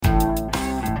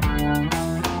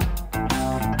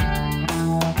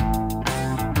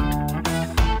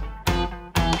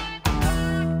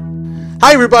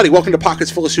Hi, everybody. Welcome to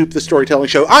Pockets Full of Soup, the storytelling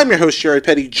show. I'm your host, Jared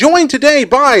Petty, joined today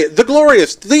by the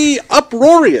glorious, the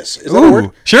uproarious. Is that a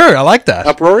word? Sure, I like that.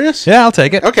 Uproarious? Yeah, I'll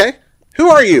take it. Okay. Who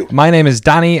are you? My name is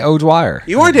Danny O'Dwyer.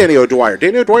 You are Danny O'Dwyer.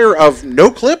 Danny O'Dwyer of No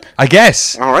Clip? I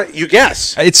guess. All right. You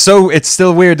guess. It's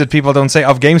still weird that people don't say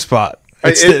of GameSpot.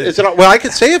 Well, I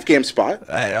could say of GameSpot.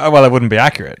 Well, it wouldn't be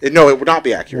accurate. No, it would not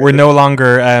be accurate. We're no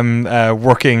longer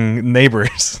working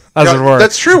neighbors, as it were.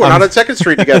 That's true. We're not on 2nd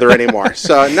Street together anymore.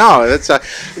 So, no, that's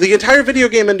the entire video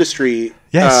game industry,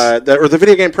 Yes. or the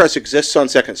video game press exists on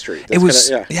 2nd Street. That's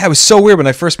it was so weird when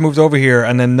I first moved over here,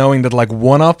 and then knowing that like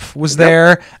 1UP was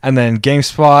there, and then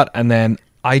GameSpot, and then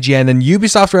IGN, and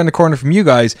Ubisoft around the corner from you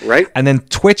guys, right? And then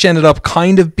Twitch ended up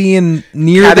kind of being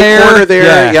near Had there. A corner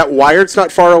there. Yeah. Wired's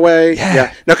not far away.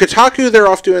 Yeah. Now Kotaku, they're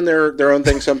off doing their own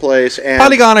thing someplace, and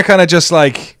Polygon are kind of just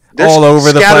like they're all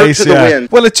over the scattered place. to the wind.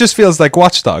 Well, it just feels like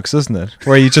Watch Dogs, doesn't it?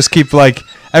 Where you just keep like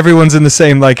everyone's in the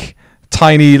same like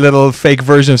tiny little fake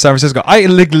version of San Francisco. I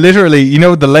literally, you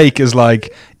know, the lake is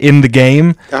like in the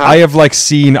game. I have like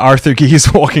seen Arthur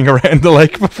Geese walking around the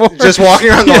lake before. Just walking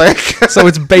around the lake. So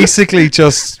it's basically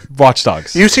just Watch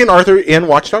Dogs. You've seen Arthur in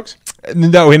Watch Dogs?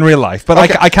 No, in real life, but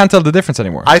Okay. I can't tell the difference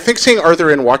anymore. I think seeing Arthur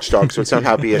in Watch Dogs would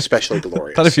somehow be especially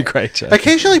glorious. That'd be great. Yeah.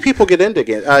 Occasionally, people get into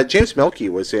games. James Melky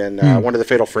was in one of the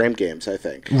Fatal Frame games, I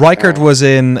think. Reichert was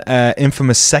in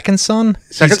infamous Second Son.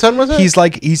 Second Son, was it? He's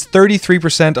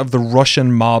 33% of the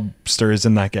Russian mobsters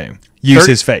in that game use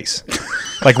his face.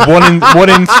 Like one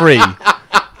in 3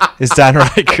 is Dan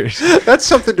Reichert. That's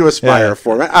something to aspire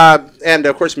for. And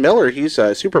of course, Miller, he's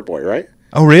Superboy, right?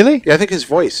 Oh, really? Yeah, I think his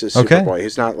voice is Okay. Superboy.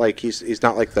 He's not like he's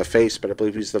not like the face, but I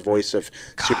believe he's the voice of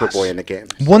Superboy in the game.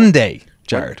 One day,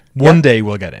 Jared. One day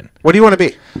we'll get in. What do you want to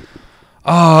be?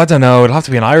 Oh, I don't know. It'll have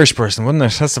to be an Irish person, wouldn't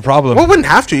it? That's the problem. Well, it wouldn't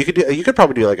have to. You could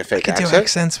probably do like a fake I can do accent.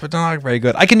 accents, but they're not very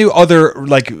good. I can do other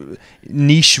like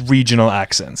niche regional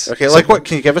accents. Okay, like what?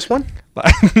 Can you give us one?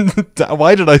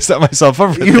 Why did I set myself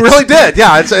up for You this? really did.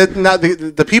 Yeah, it's not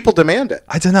the people demand it.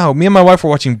 I don't know. Me and my wife were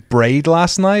watching Braid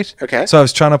last night. Okay. So I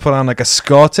was trying to put on like a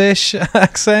Scottish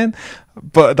accent,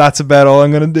 but that's about all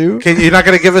I'm gonna do. Okay, you're not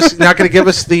going to give us the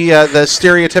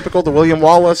stereotypical, the William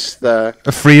Wallace, the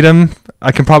Freedom.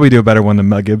 I can probably do a better one than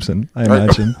Mel Gibson, I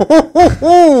imagine.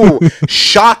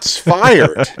 Shots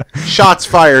fired. Shots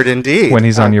fired indeed. When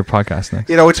he's on your podcast next.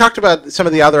 You know, we talked about some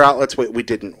of the other outlets. We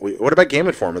didn't. What about Game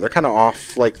Informer? They're kind of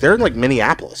off. Like they're in like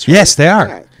Minneapolis. Right? Yes, they are.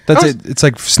 Yeah. That's it. It's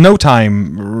like snow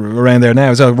time around there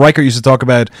now. So Riker used to talk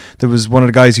about. There was one of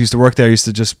the guys who used to work there. Used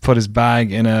to just put his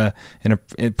bag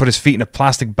put his feet in a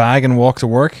plastic bag and walk to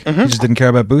work. He just didn't care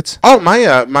about boots. Oh,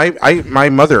 my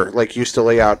mother like used to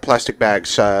lay out plastic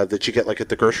bags that you get like at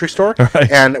the grocery store,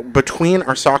 Right. and between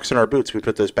our socks and our boots, we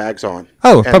put those bags on.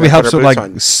 Oh, And probably then put helps our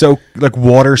with boots like on.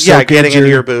 water. Yeah, getting into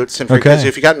your boots, and because Okay.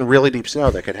 if you got in really deep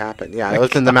snow, that could happen. Yeah, I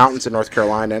lived in the mountains in North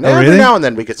Carolina, and Oh, every really? now and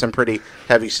then we get some pretty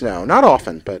heavy snow. Not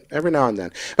often, but every now and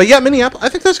then. But yeah, Minneapolis. I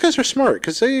think those guys are smart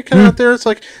because they kind of out there. It's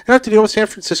like you don't have to deal with San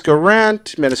Francisco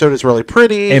rent. Minnesota's really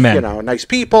pretty. Amen. You know, nice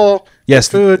people. Yes,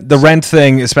 good food. the rent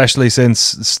thing, especially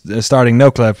since starting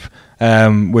NoClip,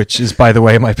 which is, by the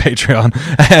way, my Patreon.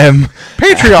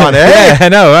 Patreon, eh? Yeah, I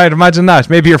know, right? Imagine that.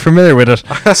 Maybe you're familiar with it.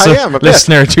 I am a bit.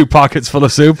 Listener to Pockets Full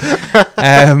of Soup.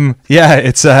 Yeah,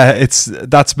 it's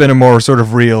that's been a more sort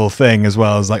of real thing as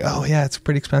well. It's like, oh yeah, it's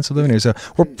pretty expensive living here. So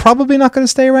we're probably not going to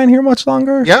stay around here much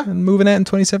longer. Yeah. And moving out in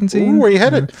 2017. Ooh, where are you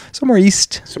headed? Somewhere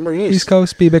east. Somewhere east. East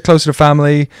Coast, be a bit closer to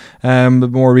family, but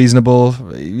more reasonable,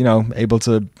 you know, able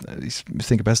to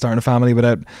think about starting a family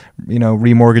without, you know,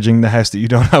 remortgaging the house that you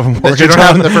don't have a mortgage That you don't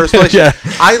have in on. the first place. Yeah.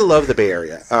 I love the Bay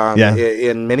Area. Yeah.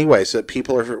 In many ways,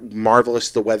 people are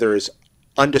marvelous. The weather is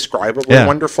undescribably Yeah.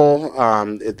 wonderful.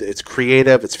 It's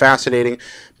creative. It's fascinating.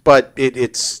 But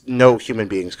it's no human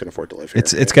beings can afford to live here.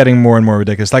 It's getting more and more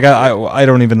ridiculous. Like I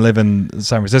don't even live in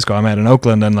San Francisco. I'm out in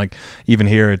Oakland, and like even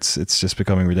here, it's just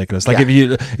becoming ridiculous. Like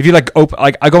Yeah. if you like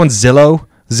I go on Zillow.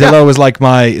 Zillow is like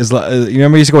you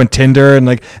remember you used to go on Tinder, and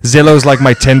like Zillow's like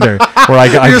my Tinder where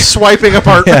I You're swiping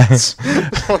apartments.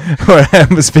 where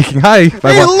I'm speaking. Hi.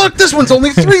 Hey, look, this one's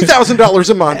only $3,000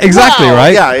 a month. Exactly, Wow.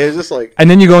 right? Yeah, it's just like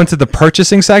And then you go into the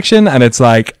purchasing section, and it's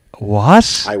like,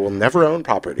 what? I will never own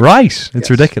property. Right. It's Yes.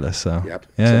 ridiculous. So Yep.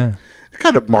 yeah. So- Yeah.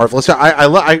 Kind of marvelous.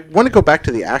 I want to go back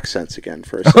to the accents again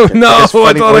for a Oh, second. no, because I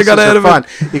funny thought I got voices ahead are of it.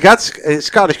 fun. You got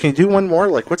Scottish. Can you do one more?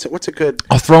 Like what's a good?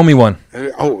 Oh, throw me one.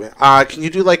 Can you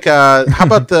do like how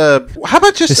about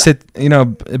just Just sit, you know,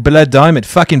 below diamond,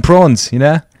 fucking prawns, you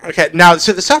know. okay? Now,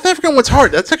 so the South African one's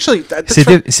hard. That's actually that's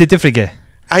C'est difficult.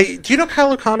 do you know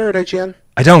Kyle O'Connor at IGN?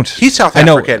 I don't. He's South I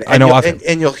know, African. I know you'll, of him.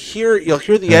 and you'll hear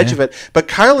the edge of it. But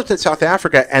Kyle lived in South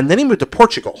Africa, and then he moved to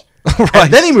Portugal. Right.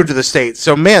 And then he moved to the States.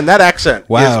 So, man, that accent is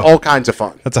Wow. all kinds of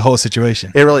fun. That's a whole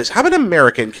situation. It really is. How about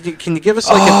American? Can you give us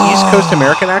like an East Coast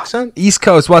American accent? East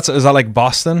Coast, is that like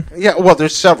Boston? Yeah, well,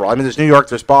 there's several. I mean, there's New York,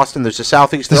 there's Boston, there's the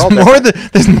Southeast. They're all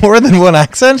There's more than one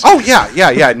accent? Oh,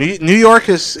 yeah. New York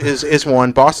is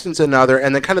one. Boston's another.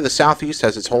 And then kind of the Southeast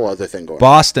has its whole other thing going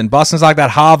on. Boston's like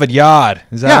that Harvard Yard.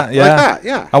 Is that? Yeah, like that,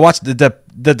 yeah. I watched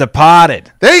The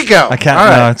Departed. There you go. I can't. All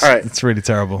right, No, it's really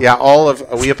terrible. Yeah,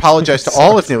 we apologize to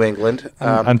all of New England.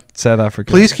 And South Africa.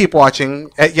 Please keep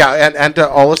watching. And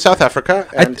all of South Africa.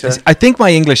 And I think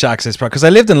my English accent is probably because I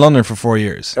lived in London for 4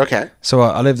 years. okay. So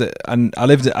I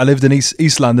lived in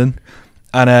East London,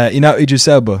 and you know Idris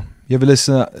Elba. You ever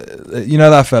listen? You know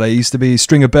that fella? He used to be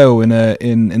Stringer Bell in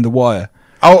The Wire.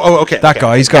 Oh, okay. That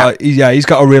guy, he's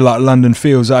got a real like London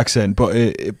feels accent, but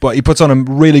he puts on a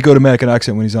really good American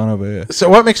accent when he's on over here. So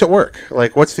what makes it work?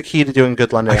 Like, what's the key to doing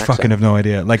good London I accent? fucking have no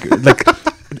idea. Like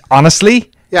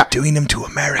honestly, Yeah. doing them to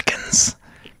Americans.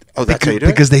 Oh, that's how you do it?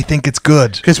 Because they think it's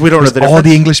good. Because we don't know the all difference.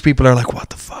 the English people are like, what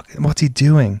the fuck? What's he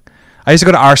doing? I used to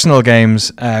go to Arsenal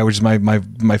games, which is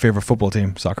my favorite football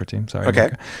team, soccer team. Sorry.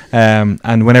 Okay.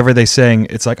 And whenever they sing,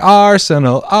 it's like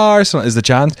Arsenal is the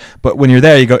chant. But when you're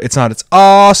there, you go, it's not. It's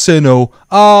Arsenal,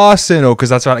 because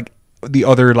that's what like the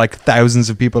other like thousands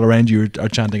of people around you are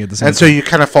chanting at the same time. And so you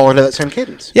kind of fall into that same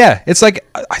cadence. Yeah, it's like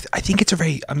I think it's a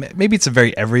very maybe it's a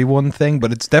very everyone thing,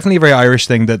 but it's definitely a very Irish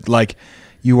thing that like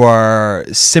you are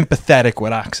sympathetic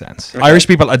with accents. Okay. Irish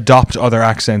people adopt other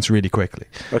accents really quickly.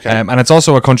 Okay. And it's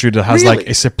also a country that has Really? like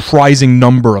a surprising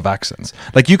number of accents.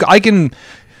 Like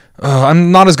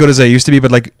I'm not as good as I used to be,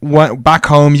 but like back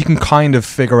home, you can kind of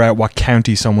figure out what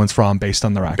county someone's from based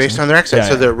on their accent. Based on their accent. Yeah,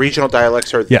 So yeah. the regional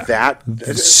dialects are that.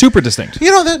 Super distinct.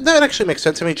 You know, that actually makes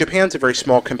sense. I mean, Japan's a very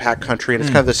small, compact country, and it's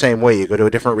kind of the same way. You go to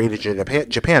a different region in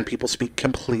Japan, people speak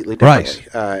completely differently.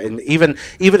 Right. And even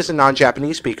as a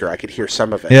non-Japanese speaker, I could hear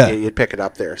some of it. Yeah. You'd pick it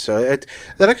up there. So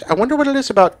I wonder what it is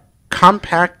about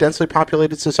compact, densely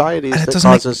populated societies And it that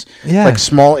doesn't make- causes yeah. like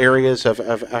small areas of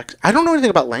I don't know anything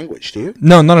about language, do you?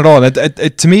 No, not at all.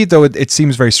 To me, though, it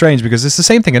seems very strange because it's the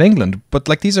same thing in England. But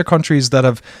like these are countries that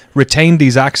have retained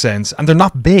these accents, and they're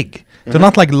not big. They're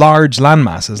not like large land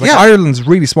masses. Like Yeah. Ireland's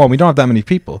really small. We don't have that many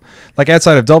people. Like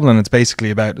outside of Dublin, it's basically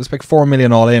it's like 4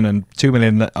 million all in, and 2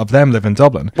 million of them live in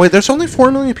Dublin. Wait, there's only 4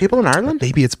 million people in Ireland?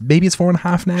 Maybe it's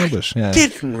 4.5 now, but yeah.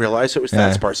 Didn't realize it was that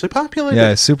Yeah. sparsely populated.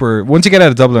 Yeah, super. Once you get out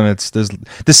of Dublin, there's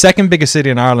the second biggest city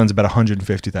in Ireland is about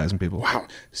 150,000 people. Wow.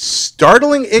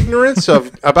 Startling ignorance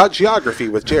about geography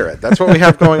with Jared. That's what we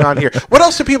have going on here. What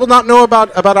else do people not know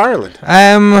about Ireland?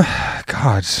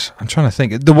 God, I'm trying to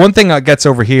think. The one thing that gets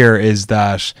over here is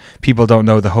that people don't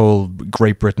know the whole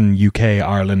Great Britain, UK,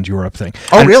 Ireland, Europe thing.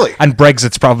 Oh, really? And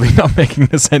Brexit's probably not making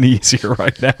this any easier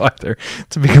right now either,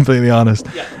 to be completely honest.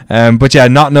 But yeah,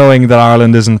 not knowing that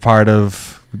Ireland isn't part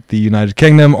of the United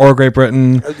Kingdom or Great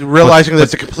Britain. Realizing that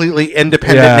it's a completely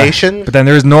independent nation. But then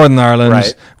there is Northern Ireland,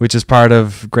 Right. which is part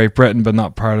of Great Britain, but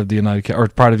not part of the or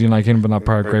part of the United Kingdom, but not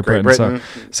part of Great Great Britain.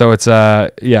 Britain. So it's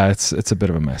it's a bit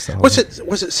of a mess. that whole Was thing. it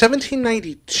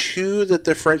 1792 that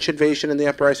the French invasion and the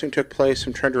uprising took place?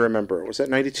 I'm trying to remember. Was that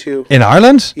 92? In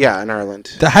Ireland? Yeah, in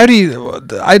Ireland. How do you?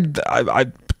 I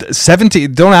 70.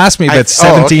 Don't ask me about okay.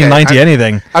 1790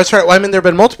 anything. I was sorry. Well, I mean, there have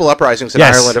been multiple uprisings in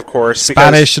Yes. Ireland, of course. because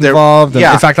Spanish there- involved. And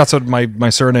Yeah. in fact, that's what my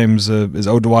surname's is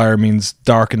O'Dwyer, means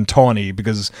dark and tawny,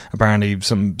 because apparently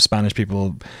some Spanish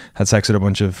people had sex with a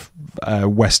bunch of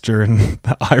Western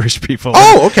Irish people.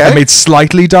 Oh, okay. And made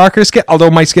slightly darker skin.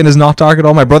 Although my skin is not dark at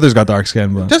all. My brother's got dark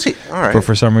skin. But, Does he? All right. but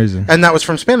for some reason. And that was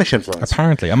from Spanish influence.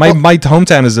 Apparently. And my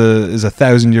hometown is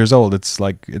 1,000 years old. It's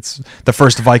the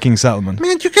first Viking settlement.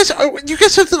 Man, you guys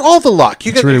have all the luck.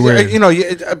 You It's get, really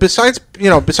weird.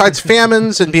 Besides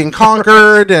famines and being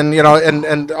conquered, and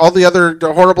and all the other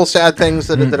horrible, sad things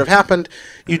that have happened,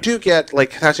 you do get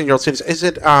like 1,000-year-old cities. Is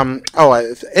it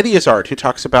Eddie Izzard who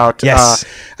talks about Yes.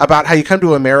 about how you come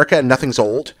to America and nothing's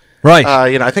old. Right.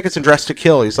 I think it's in Dressed to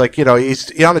Kill. He's like,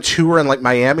 he's on a tour in like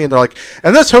Miami, and they're like,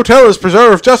 and this hotel is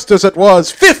preserved just as it was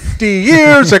 50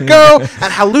 years ago.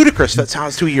 And how ludicrous that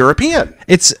sounds to a European.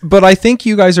 But I think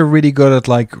you guys are really good at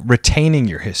like retaining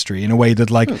your history in a way that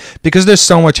like, because there's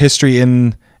so much history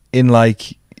in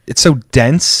like, it's so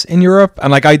dense in Europe.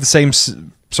 And like I had the same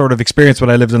sort of experience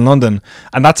when I lived in London,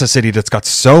 and that's a city that's got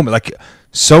so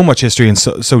much history and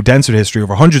so dense with history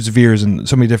over hundreds of years and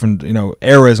so many different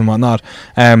eras and whatnot,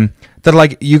 that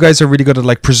like you guys are really good at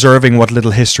like preserving what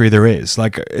little history there is.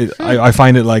 Like I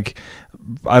find it like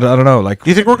I don't know, like, Do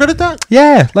you think we're good at that?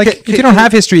 yeah, like if you don't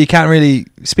have history, you can't really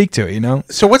speak to it, you know.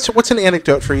 So what's an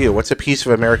anecdote for you? What's a piece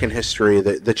of American history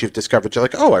that you've discovered? You're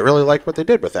like, oh, I really like what they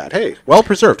did with that. Hey, well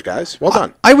preserved, guys. Well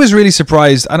done. I was really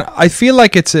surprised, and I feel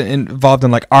like it's involved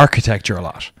in like architecture a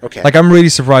lot. Okay. Like I'm really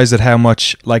surprised at how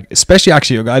much, like, especially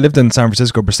actually, I lived in San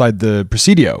Francisco beside the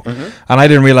Presidio, and I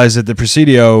didn't realize that the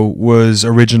Presidio was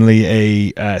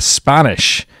originally a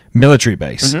Spanish military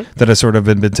base that has sort of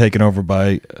been taken over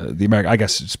by the American. I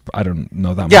guess I don't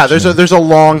know that much. Yeah, there's a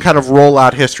long kind of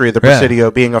rollout history of the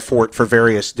Presidio being a fort for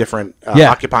various different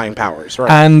occupying powers, right?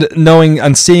 And knowing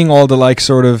and seeing all the like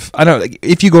sort of, I don't know, like,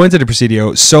 if you go into the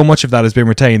Presidio, so much of that has been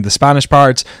retained. The Spanish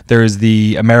parts, there is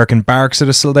the American barracks that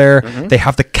are still there. They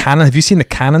have the cannon. Have you seen the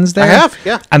cannons there? I have,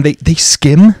 yeah. And they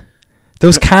skim.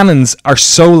 Those cannons are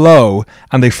so low,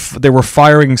 and they were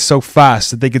firing so fast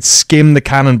that they could skim the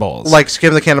cannonballs. Like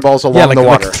skim the cannonballs along like, the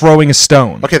water. like throwing a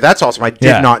stone. Okay, that's awesome. I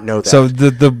did not know that. So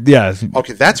the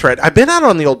Okay, that's right. I've been out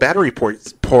on the old battery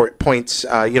points,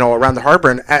 around the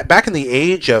harbor, and back in the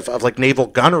age of like naval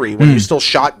gunnery, when you still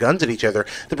shot guns at each other,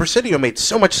 the Presidio made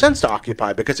so much sense to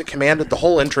occupy because it commanded the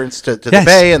whole entrance to the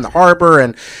bay and the harbor,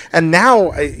 and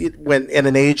now when in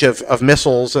an age of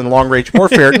missiles and long range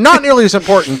warfare, not nearly as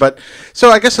important, but. So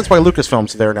I guess that's why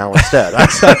Lucasfilm's there now instead.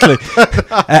 Exactly.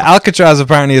 Alcatraz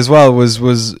apparently as well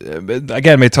was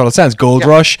again made total sense. Gold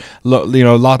rush,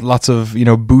 lots of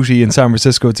booty in San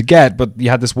Francisco to get, but you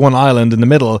had this one island in the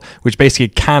middle, which basically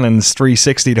had cannons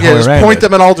 360 to just around. Point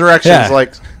them in all directions,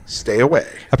 like stay away.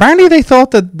 Apparently, they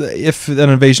thought that if an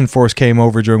invasion force came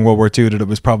over during World War II, that it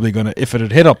was probably going to, if it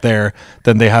had hit up there,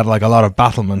 then they had like a lot of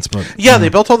battlements. But they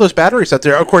built all those batteries out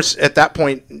there. Of course, at that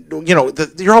point,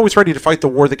 you're always ready to fight the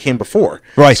war that came before.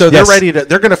 Right. So they're ready to.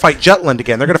 They're going to fight Jutland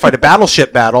again. They're going to fight a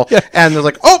battleship battle, and they're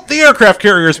like, "Oh, the aircraft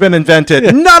carrier's been invented.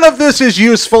 Yeah. None of this is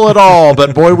useful at all.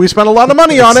 But boy, we spent a lot of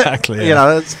money on it. Exactly. Yeah.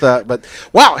 That's the. But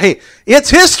wow, hey, it's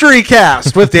History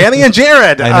Cast with Danny and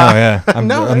Jared. I know. Yeah.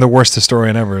 I'm the worst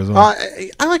historian ever as well.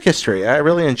 I like history. I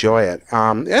really enjoy it.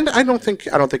 And I don't think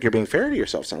you're being fair to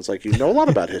yourself. Sounds like you know a lot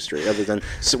about history, other than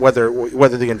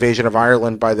whether the invasion of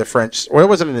Ireland by the French, or it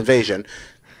wasn't an invasion.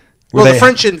 Well, the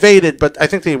French invaded, but I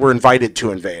think they were invited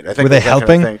to invade. I think were they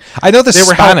helping? Kind of I know the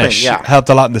Spanish helped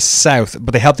a lot in the South,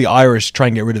 but they helped the Irish try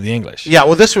and get rid of the English. Yeah,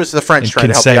 well, this was the French trying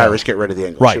to help the Irish get rid of the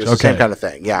English. Right, it was the same kind of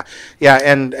thing. Yeah,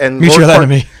 and mutual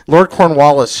enemy. Lord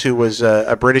Cornwallis, who was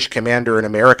a British commander in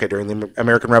America during the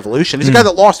American Revolution, he's the guy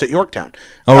that lost at Yorktown.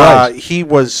 Oh, right. He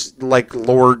was like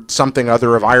Lord something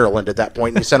other of Ireland at that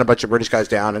point. And he sent a bunch of British guys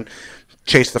down and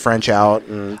chased the French out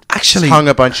and actually hung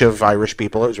a bunch of Irish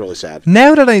people. It was really sad.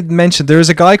 Now that I mentioned, there's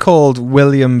a guy called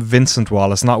William Vincent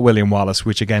Wallace, not William Wallace,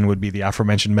 which again would be the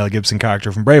aforementioned Mel Gibson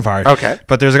character from Braveheart. Okay.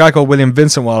 But there's a guy called William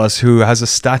Vincent Wallace who has a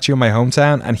statue in my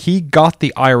hometown, and he got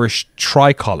the Irish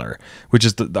tricolour, which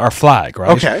is our flag,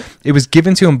 right? Okay. It was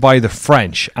given to him by the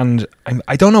French, and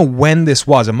I don't know when this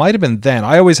was. It might have been then.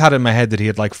 I always had it in my head that he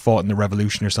had like fought in the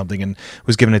Revolution or something and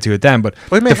was given it to it then. But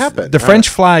it may happen. The French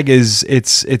flag it's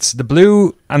the blue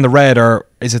and the red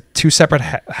is it two separate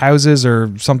houses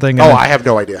or something? And I have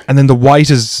no idea. And then the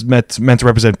white is meant to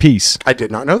represent peace. I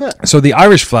did not know that. So the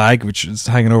Irish flag, which is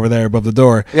hanging over there above the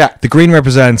door, the green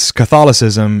represents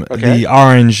Catholicism. Okay. The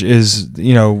orange is,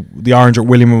 the orange or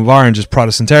William of Orange is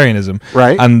Protestantarianism.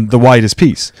 Right. And the white is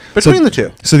peace. Between the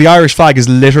two. So the Irish flag is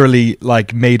literally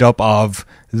like made up of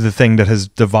the thing that has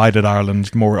divided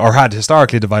Ireland more, or had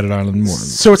historically divided Ireland more.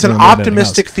 So it's an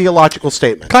optimistic theological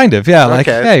statement. Kind of, yeah. Like,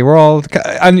 hey, we're all,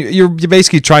 and you're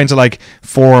basically trying to like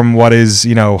form what is,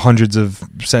 hundreds of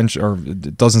centuries or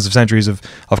dozens of centuries of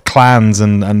clans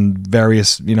and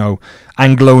various,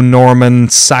 Anglo-Norman,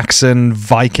 Saxon,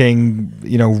 Viking,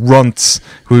 runts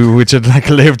which had like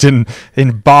lived in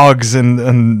bogs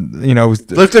and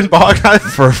lived in bog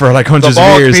for like hundreds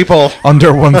of years people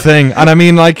under one thing. And I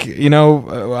mean, like,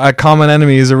 a common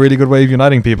enemy is a really good way of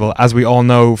uniting people, as we all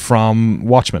know from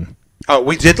Watchmen. Oh,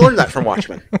 we did learn that from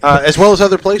Watchmen, as well as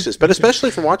other places, but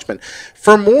especially from Watchmen.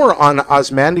 For more on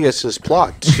Ozymandias'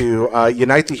 plot to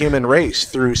unite the human race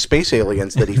through space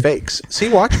aliens that he fakes, see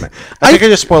Watchmen. I think I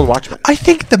just spoiled Watchmen. I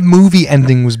think the movie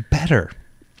ending was better.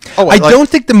 I don't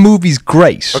think the movie's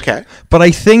great. Okay. But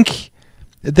I think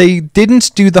they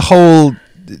didn't do the whole,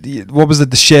 what was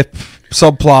it, the ship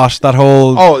subplot, that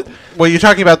whole well, you're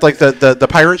talking about like the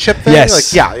pirate ship thing.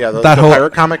 yes, like, yeah, that the whole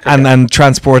pirate comic, and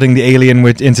transporting the alien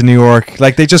into New York.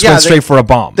 Like they just went straight for a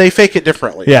bomb. They fake it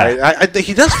differently. Yeah, right?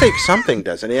 He does fake something,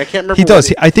 doesn't he? I can't remember. He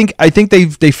does. I think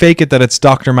they fake it that it's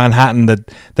Dr. Manhattan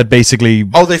that basically.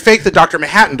 Oh, they fake the Dr.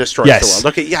 Manhattan destroys the world.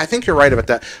 Okay, yeah, I think you're right about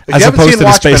that. If As you haven't opposed seen to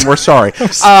Watchmen, space. we're sorry.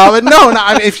 No.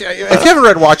 I mean, if you haven't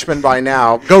read Watchmen by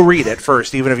now, go read it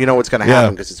first, even if you know what's going to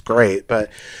happen, because it's great.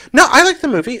 But no, I like the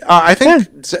movie. I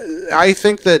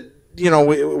think that.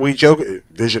 We joke,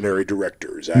 visionary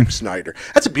director Zack Snyder.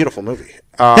 That's a beautiful movie.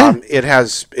 It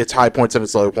has its high points and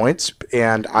its low points,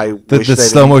 and I wish the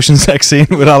slow motion sex scene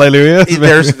with Hallelujah.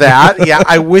 There's that. Yeah,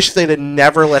 I wish they'd have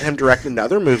never let him direct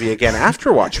another movie again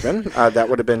after Watchmen. That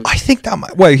would have been. I think that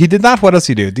might. Wait, he did that. What else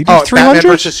did he do? Did he do 300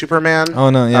 Batman versus Superman? Oh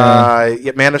no,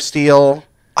 yeah. Man of Steel.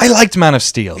 I liked Man of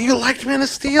Steel. You liked Man of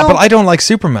Steel, but I don't like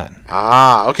Superman. Okay.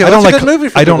 I don't like. A good movie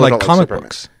for I don't people like who comic Superman.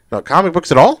 books. No comic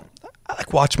books at all. I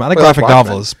like Watchmen. I like graphic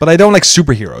novels, but I don't like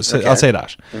superheroes. Okay. I'll say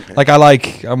that. Okay.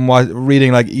 Like I'm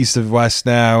reading like East of West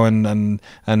now and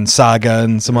Saga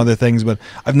and some other things, but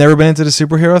I've never been into the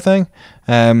superhero thing.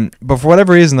 But for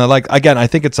whatever reason, I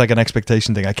think it's like an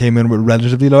expectation thing. I came in with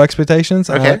relatively low expectations.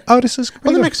 Okay. This is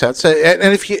well, that makes sense.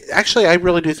 And if you actually, I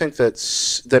really do think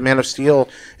that Man of Steel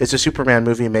is a Superman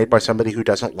movie made by somebody who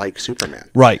doesn't like Superman.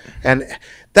 Right. And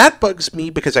that bugs me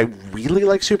because I really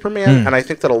like Superman, and I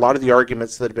think that a lot of the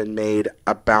arguments that have been made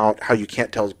about how you can't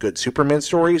tell good Superman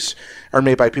stories are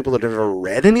made by people that have never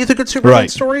read any of the good Superman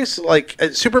stories. Like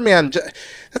Superman,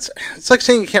 it's like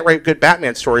saying you can't write good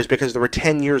Batman stories because there were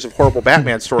 10 years of horrible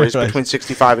Batman stories between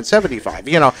 65 and 75.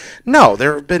 No,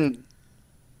 there have been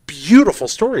beautiful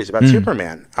stories about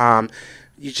Superman.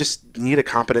 You just need a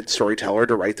competent storyteller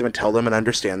to write them and tell them and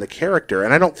understand the character.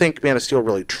 And I don't think Man of Steel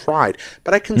really tried,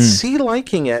 but I can see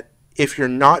liking it if you're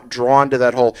not drawn to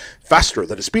that whole faster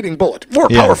than a speeding bullet, more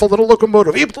powerful than a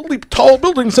locomotive, able to leap tall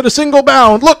buildings in a single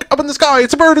bound. Look up in the sky,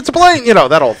 it's a bird, it's a plane.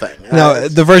 That whole thing. No,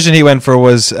 the version he went for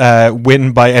was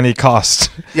win by any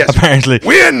cost. Yes, apparently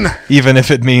win, even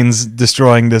if it means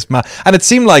destroying this map. And it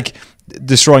seemed like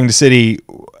destroying the city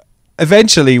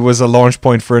eventually was a launch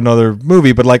point for another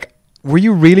movie, but like. Were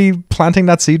you really planting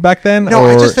that seed back then? No,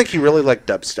 I just think he really liked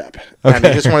dubstep. Okay. And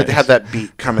he just wanted to have that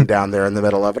beat coming down there in the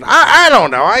middle of it. I don't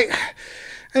know.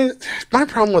 My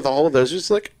problem with all of those is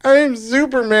like, I'm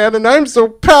Superman and I'm so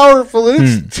powerful and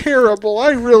it's terrible.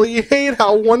 I really hate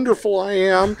how wonderful I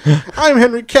am. I'm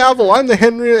Henry Cavill. I'm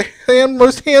the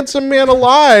most handsome man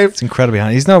alive. It's incredibly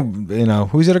handsome. He's no,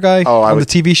 who's the other guy on the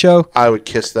TV show? I would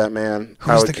kiss that man.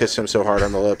 I would kiss him so hard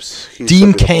on the lips. He's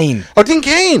Dean Cain. Oh, Dean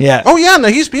Cain. Yeah. Oh, yeah. No,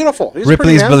 he's beautiful. He's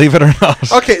Ripley's Believe It or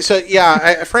Not. Okay, so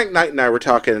yeah, Frank Knight and I were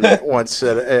talking once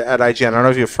at IGN. I don't know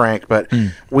if you're Frank, but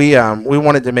we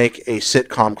wanted to make a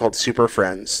sitcom called Super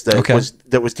Friends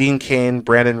that was Dean Cain,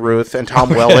 Brandon Ruth, and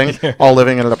Tom Welling all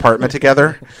living in an apartment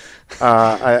together.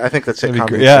 I think that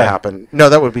sitcom needs to happen. No,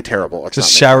 that would be terrible. It's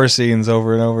just shower scenes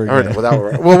over and over again.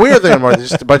 Well, we are thinking more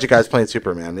just a bunch of guys playing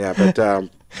Superman. Yeah, but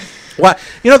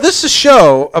this is a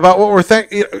show about what we're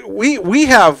thinking. We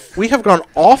have gone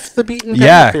off the beaten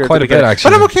path. Yeah, quite a bit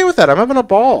actually. But I'm okay with that. I'm having a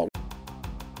ball.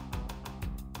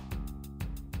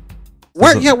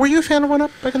 Were you a fan of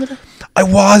 1UP back in the day? I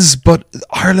was, but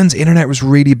Ireland's internet was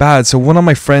really bad. So one of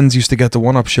my friends used to get the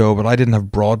 1UP show, but I didn't have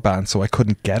broadband, so I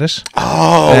couldn't get it.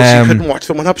 Oh, so you couldn't watch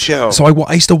the 1UP show. So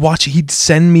I used to watch it. He'd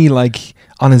send me like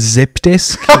on a zip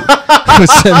disc. He would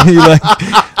send me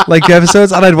like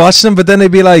episodes, and I'd watch them, but then they'd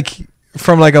be like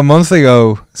from like a month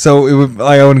ago, so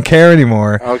I wouldn't care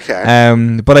anymore.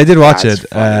 Okay. But I did watch it.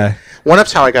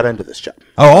 1UP's how I got into this job.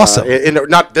 Oh, awesome!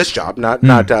 Not this job, not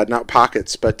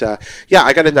Pockets, but I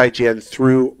got into IGN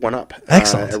through 1UP.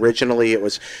 Excellent. Originally, it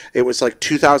was like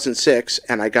 2006,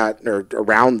 and I got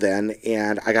around then,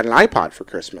 and I got an iPod for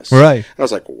Christmas. Right. And I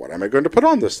was like, well, what am I going to put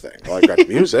on this thing? Well, I've got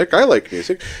music. I like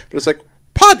music, but it's like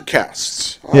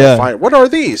podcasts. What are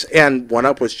these? And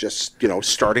 1UP was just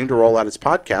starting to roll out its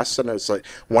podcasts, and I was like,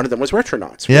 one of them was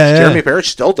Retronauts, which Jeremy Parrish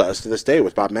still does to this day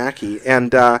with Bob Mackey,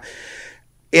 and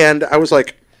I was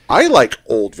like, I like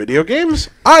old video games.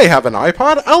 I have an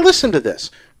iPod. I'll listen to this.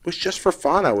 It was just for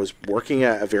fun. I was working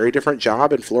at a very different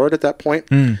job in Florida at that point.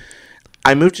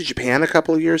 I moved to Japan a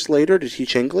couple of years later to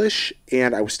teach English,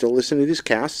 and I was still listening to these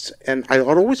casts, and I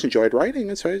always enjoyed writing,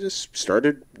 and so I just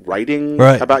started writing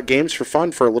about games for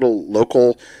fun for a little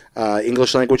local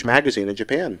English language magazine in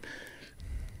Japan.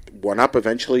 1UP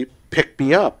eventually picked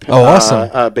me up. Oh,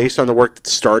 awesome! Based on the work that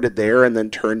started there, and then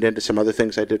turned into some other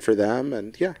things I did for them,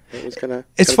 and it was kind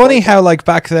It's funny how like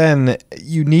back then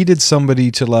you needed somebody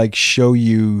to like show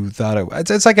you that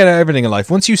it's like everything in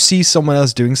life. Once you see someone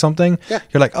else doing something,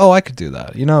 you're like, oh, I could do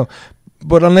that.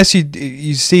 but unless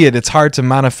you see it, it's hard to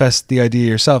manifest the idea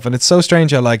yourself. And it's so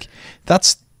strange how like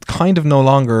that's kind of no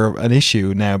longer an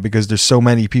issue now because there's so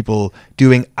many people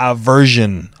doing a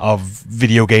version of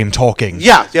video game talking.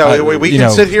 Yeah, we can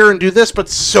sit here and do this, but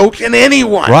so can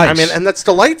anyone. Right. I mean, and that's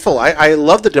delightful. I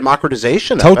love the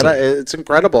democratization Totally. of it. It's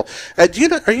incredible.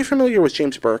 Are you familiar with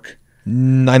James Burke?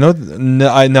 I know.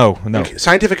 No. Okay,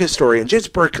 scientific historian James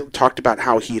Burke talked about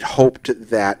how he'd hoped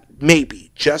that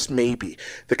maybe, just maybe,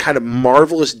 the kind of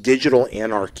marvelous digital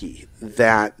anarchy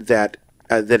that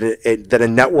a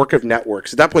network of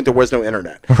networks, at that point there was no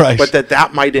internet, right, but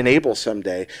that might enable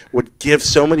someday, would give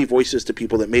so many voices to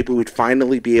people that maybe we'd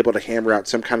finally be able to hammer out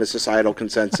some kind of societal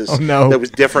consensus that was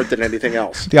different than anything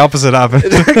else. The opposite happened.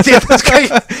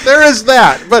 There is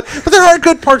that, but there are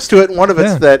good parts to it, and one of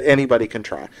it's that anybody can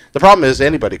try. The problem is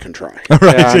anybody can try.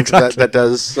 Right, exactly. That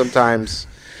does sometimes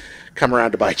come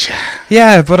around to bite you.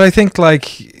 Yeah, but I think like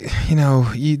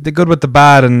the good with the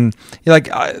bad, and like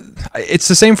it's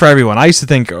the same for everyone. I used to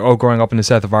think, growing up in the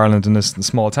south of Ireland in this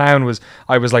small town,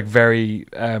 I was like very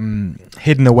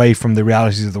hidden away from the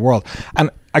realities of the world, and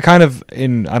I kind of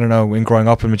in growing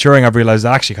up and maturing, I've realized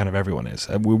that actually kind of everyone is.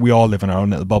 We all live in our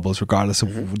own little bubbles, regardless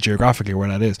of geographically where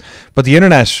that is. But the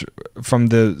internet, from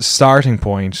the starting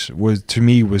point, was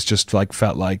just like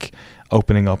felt like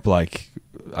opening up like,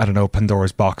 I don't know,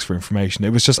 Pandora's box for information.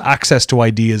 It was just access to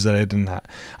ideas that I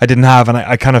didn't have, and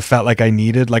I kind of felt like I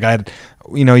needed. Like I had,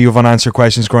 you have unanswered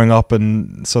questions growing up,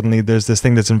 and suddenly there's this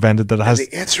thing that's invented that has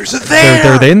the answers are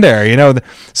there. They're in there.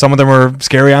 Some of them are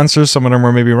scary answers, some of them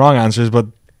are maybe wrong answers, but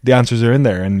the answers are in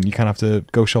there, and you kind of have to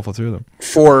go shuffle through them.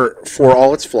 For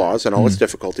all its flaws and all its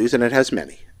difficulties, and it has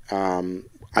many.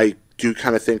 I do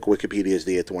kind of think Wikipedia is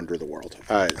the eighth wonder of the world.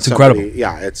 It's incredible.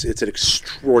 Yeah, it's an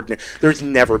extraordinary. There's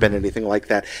never been anything like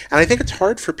that, and I think it's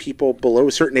hard for people below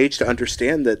a certain age to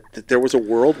understand that there was a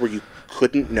world where you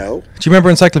couldn't know. Do you remember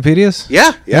encyclopedias?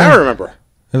 Yeah, I remember.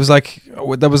 It was like,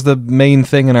 that was the main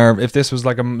thing in our, if this was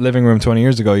like a living room 20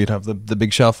 years ago, you'd have the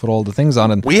big shelf with all the things on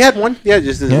it. We had one,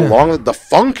 long, the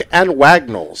Funk and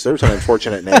Wagnalls. There's an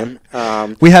unfortunate name.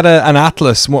 We had an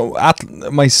atlas.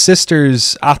 My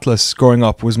sister's atlas growing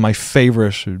up was my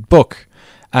favorite book,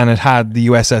 and it had the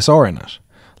USSR in it.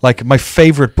 Like, my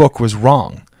favorite book was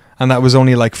wrong. And that was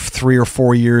only like 3 or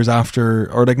 4 years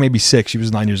after, or like maybe 6. She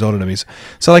was 9 years older than me.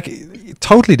 So like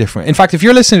totally different. In fact, if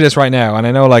you're listening to this right now, and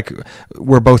I know like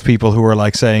we're both people who are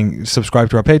like saying subscribe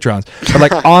to our Patreons, but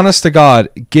like honest to God,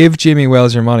 give Jimmy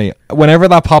Wales your money. Whenever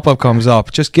that pop-up comes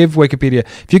up, just give Wikipedia.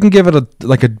 If you can give it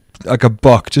a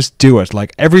buck, just do it.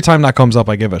 Like every time that comes up,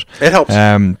 I give it. It helps.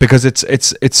 Because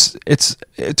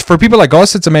it's for people like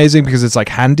us, it's amazing because it's like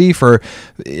handy for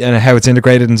how it's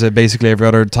integrated into basically every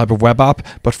other type of web app.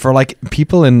 But for like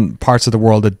people in parts of the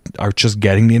world that are just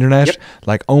getting the internet,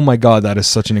 like, oh my God, that is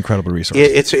such an incredible resource.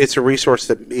 It's a resource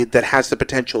that has the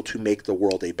potential to make the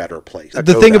world a better place.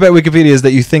 The thing about Wikipedia is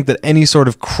that you think that any sort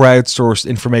of crowdsourced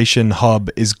information hub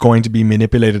is going to be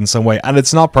manipulated in some way, and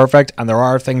it's not perfect, and there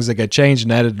are things that get changed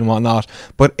and edited and whatnot,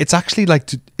 but it's actually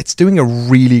like it's doing a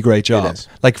really great job.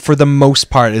 Like for the most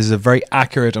part, it is a very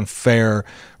accurate and fair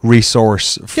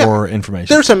resource for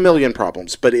information. There's a million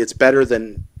problems, but it's better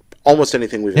than almost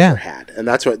anything we've ever had, and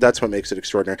that's what makes it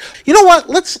extraordinary. You know what?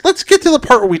 Let's get to the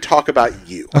part where we talk about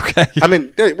you. Okay. I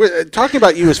mean, talking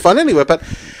about you is fun anyway, but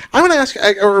I want to ask,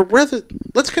 or rather,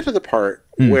 let's get to the part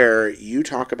where you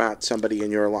talk about somebody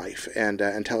in your life and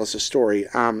tell us a story.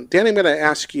 Danny, I'm going to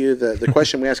ask you the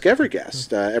question we ask every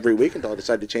guest every week until I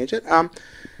decide to change it.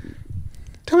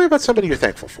 Tell me about somebody you're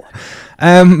thankful for.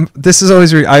 This is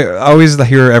always I always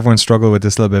hear everyone struggle with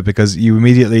this a little bit because you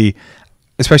immediately,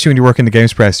 especially when you work in the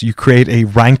games press, you create a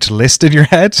ranked list in your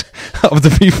head of the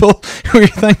people who you're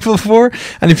thankful for.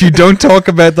 And if you don't talk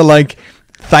about the like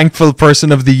thankful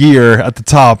person of the year at the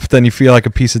top, then you feel like a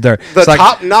piece of dirt. The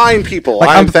top 9 people like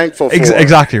I'm thankful for.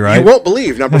 Exactly, right? You won't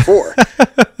believe number 4.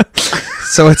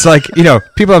 So it's like,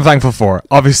 people I'm thankful for,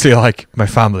 obviously like my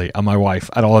family and my wife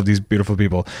and all of these beautiful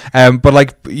people. But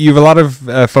like you have a lot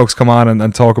of folks come on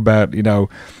and talk about,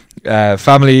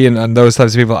 family and those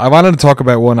types of people. I wanted to talk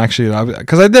about one actually,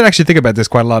 because I did actually think about this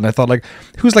quite a lot, and I thought like,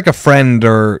 who's like a friend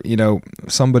or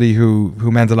somebody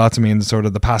who meant a lot to me in sort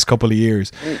of the past couple of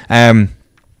years.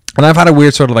 And I've had a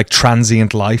weird sort of like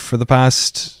transient life for the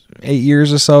past 8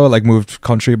 years or so. Like moved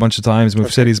country a bunch of times,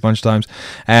 moved cities a bunch of times.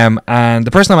 And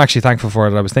the person I'm actually thankful for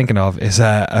that I was thinking of is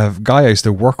a guy I used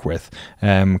to work with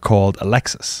called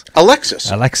Alexis.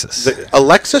 Alexis.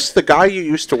 Alexis, the guy you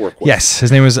used to work with. Yes,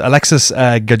 his name was Alexis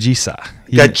Gajisa.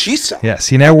 Gajisa. Yes,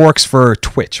 he now works for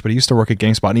Twitch, but he used to work at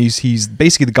GameSpot, and he's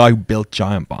basically the guy who built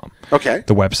Giant Bomb. Okay.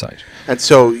 The website. And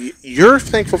so you're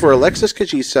thankful for Alexis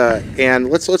Gajisa, and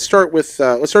let's start with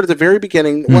at the very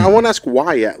beginning. Well, I won't ask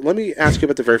why yet. Let me ask you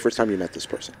about the very first time you met this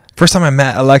person. First time I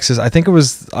met Alexis, I think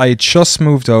I just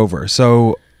moved over.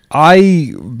 So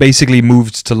I basically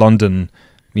moved to London,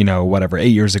 8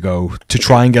 years ago to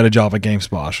try and get a job at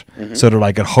GameSpot so that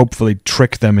I could hopefully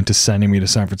trick them into sending me to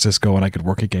San Francisco and I could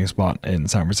work at GameSpot in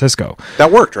San Francisco.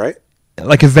 That worked, right?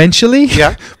 Like eventually,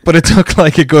 yeah. But it took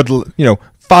like a good,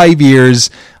 5 years.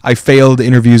 I failed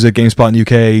interviews at GameSpot in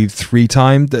UK 3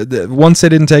 times. Once they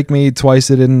didn't take me, twice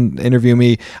they didn't interview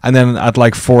me, and then at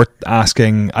like 4th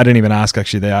asking, I didn't even ask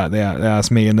actually. They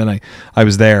asked me, and then I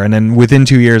was there, and then within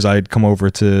 2 years I'd come over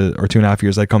to, or 2.5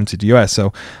 years I'd come to the US.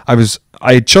 So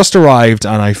I just arrived,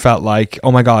 and I felt like,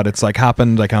 oh my god, it's like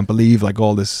happened. I can't believe like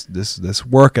all this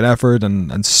work and effort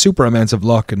and super amounts of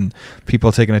luck and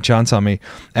people taking a chance on me.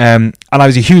 And I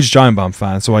was a huge Giant Bomb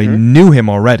fan, so I knew him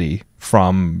already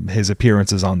from his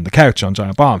appearances on the couch on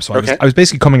Giant Bomb. So I was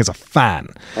basically coming as a fan.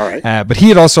 All right. But he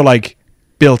had also like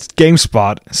built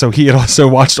GameSpot, so he had also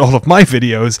watched all of my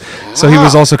videos. So he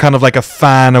was also kind of like a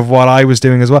fan of what I was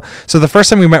doing as well. So the first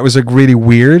time we met was like really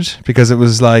weird because it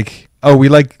was like, oh, we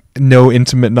like no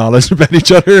intimate knowledge about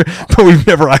each other, but we've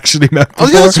never actually met before.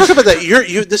 Oh, yeah, let's talk about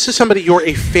that. This is somebody you're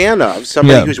a fan of,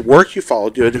 somebody whose work you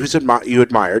followed, you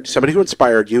admired, somebody who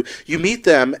inspired you. You meet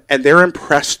them, and they're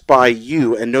impressed by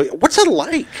you. And what's that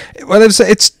like? Well,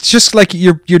 it's just like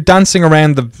you're dancing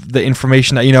around the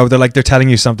information that they're telling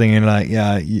you something, and like,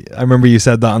 yeah, I remember you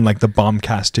said that on like the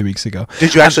Bombcast 2 weeks ago.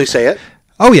 Did you actually say it?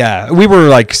 Oh yeah, we were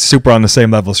like super on the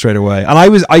same level straight away. And I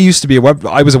was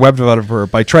a web developer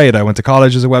by trade. I went to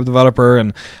college as a web developer,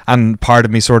 and part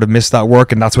of me sort of missed that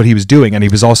work, and that's what he was doing. And he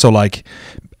was also like,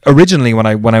 originally when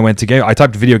I went to I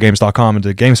typed videogames.com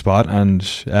into GameSpot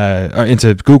and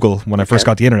into Google when I first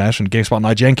got the internet, and GameSpot and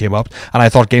IGN came up, and I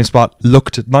thought GameSpot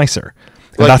looked nicer.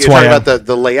 Like that's you're why talking about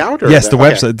the layout? Or yes, the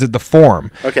website, the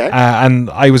form. Okay. And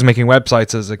I was making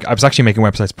websites I was actually making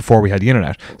websites before we had the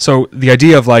internet. So the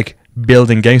idea of like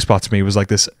building GameSpot to me was like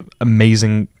this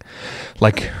amazing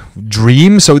like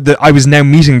dream. So I was now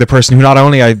meeting the person who not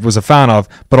only I was a fan of,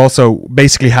 but also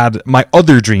basically had my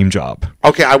other dream job.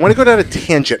 Okay, I want to go down a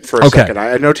tangent for a second.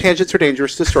 I know tangents are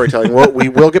dangerous to storytelling. We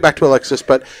will get back to Alexis,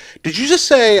 but did you just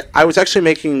say I was actually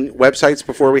making websites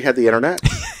before we had the internet?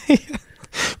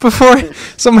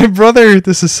 So my brother,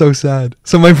 this is so sad.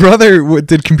 So my brother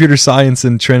did computer science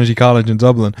in Trinity College in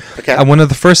Dublin. Okay. And one of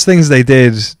the first things they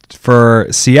did for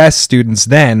CS students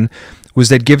then was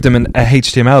they'd give them a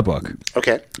HTML book.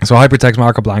 Okay. So hypertext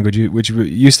markup language, which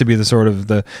used to be the sort of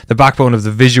the backbone of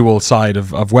the visual side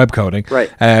of web coding. Right.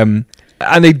 And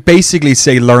they basically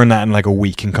say learn that in like a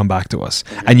week and come back to us.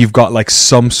 Mm-hmm. And you've got like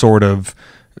some sort of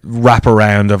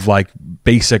wraparound of like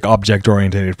basic object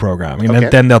oriented programming,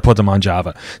 and then they'll put them on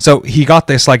Java. So he got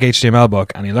this like HTML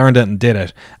book and he learned it and did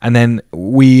it, and then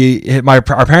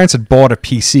our parents had bought a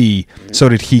PC so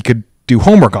that he could do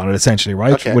homework on it essentially,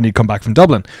 right? When he'd come back from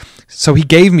Dublin. So he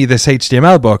gave me this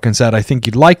HTML book and said, I think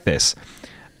you'd like this.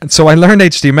 And so I learned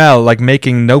HTML, like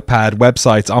making Notepad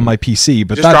websites on my PC.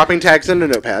 But just dropping tags into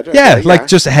Notepad. Yeah, like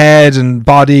just head and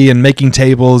body and making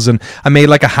tables. And I made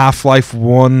like a Half-Life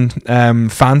 1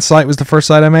 fan site was the first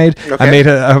site I made. Okay. I made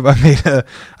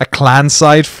a clan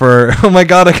site for, oh my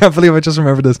God, I can't believe I just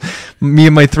remembered this. Me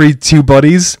and my two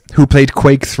buddies who played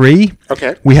Quake 3.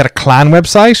 Okay. We had a clan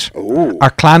website. Ooh.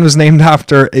 Our clan was named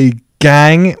after a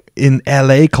gang in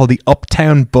LA called the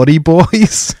Uptown Buddy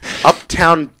Boys.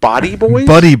 Uptown Body Boys?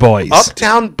 Buddy Boys.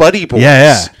 Uptown Buddy Boys.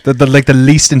 Yeah. The like the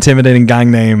least intimidating gang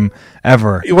name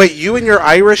ever. Wait, you and your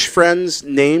Irish friends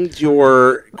named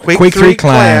your Quake 3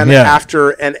 clan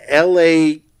after an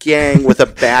LA gang with a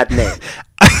bad name.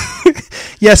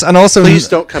 Yes, and also please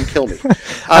don't come kill me.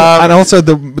 And also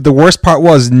the worst part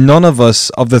was none of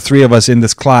us, of the three of us in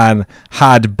this clan,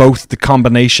 had both the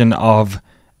combination of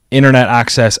internet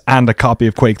access and a copy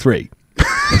of Quake 3.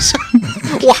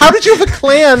 Well, how did you have a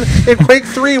clan in Quake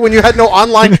 3 when you had no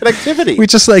online connectivity? We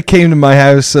just like came to my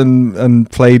house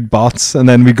and played bots, and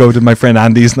then we go to my friend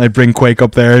Andy's and I'd bring Quake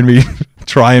up there and we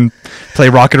try and play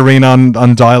Rocket Arena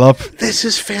on dial-up. This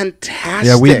is fantastic.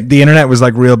 Yeah, the internet was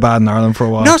like real bad in Ireland for a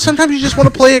while. No, sometimes you just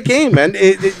want to play a game, man.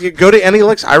 You go to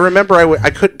NELX. I remember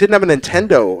didn't have a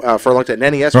Nintendo for a long time,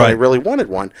 NES, but I really wanted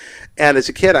one. And as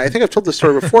a kid, I think I've told this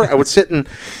story before, I would sit and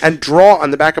draw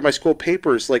on the back of my school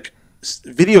papers, like,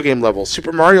 video game levels,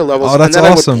 Super Mario levels, and then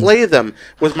awesome. I would play them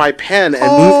with my pen and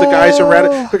move the guys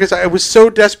around because I was so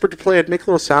desperate to play. I'd make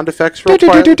little sound effects real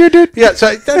quiet. Yeah, so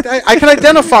I can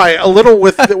identify a little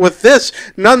with this,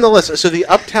 nonetheless. So the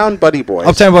Uptown Buddy Boys,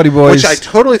 which I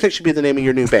totally think should be the name of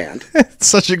your new band. It's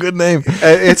such a good name.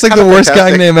 It's like the worst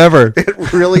gang name ever.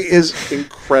 It really is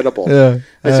incredible.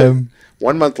 Yeah.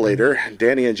 1 month later,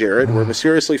 Danny and Jared were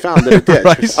mysteriously found in a ditch.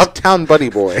 Right. Uptown Buddy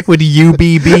Boy. With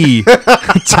UBB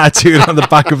tattooed on the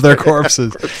back of their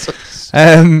corpses.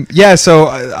 So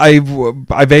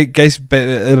I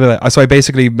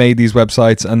basically made these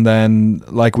websites, and then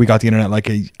like we got the internet like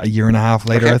a year and a half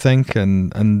later, I think,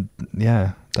 and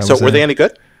yeah. So were they any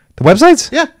good? The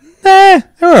websites? Yeah. They're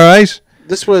all right.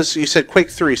 This was, you said Quake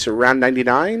 3, so around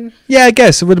 99? Yeah, I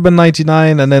guess it would have been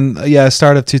 99, and then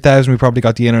start of 2000 we probably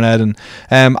got the internet, and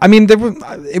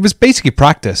it was basically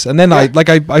practice. And then I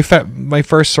found my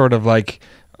first sort of like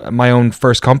my own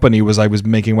first company was I was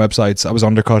making websites. I was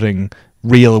undercutting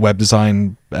real web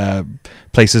design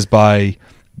places by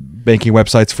making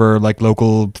websites for like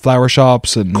local flower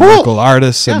shops and local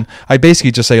artists, and I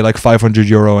basically just say like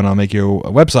 €500 and I'll make you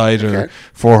a website, or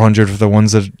 400 for the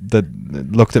ones that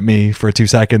looked at me for 2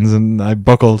 seconds and I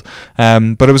buckled.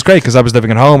 But it was great because I was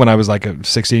living at home and I was like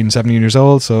 16, 17 years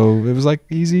old, so it was like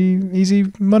easy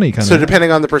money kind of. So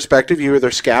depending on the perspective, you were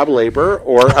either scab labor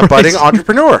or a budding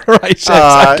entrepreneur. Right,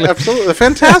 exactly. Absolutely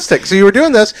fantastic. So you were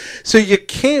doing this. So you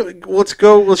came.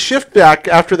 We'll shift back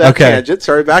after that tangent.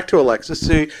 Sorry, back to Alexis.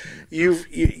 So you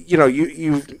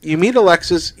meet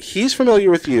Alexis. He's familiar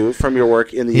with you from your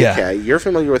work in the UK. You're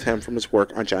familiar with him from his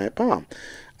work on Giant Bomb.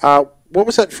 What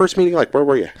was that first meeting like? Where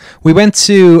were you? We went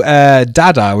to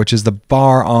Dada, which is the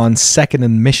bar on 2nd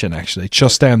and Mission, actually,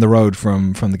 just down the road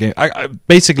from the game. I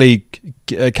basically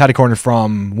catty corner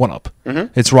from One Up.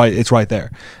 Mm-hmm. It's right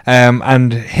there.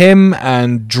 And him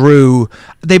and Drew,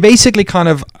 they basically kind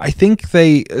of, I think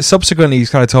they subsequently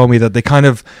kind of told me that they kind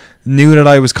of knew that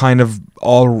I was kind of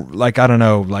all like, I don't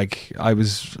know, like I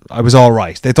was all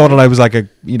right. They thought that I was like a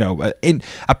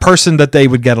person that they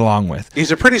would get along with.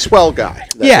 He's a pretty swell guy.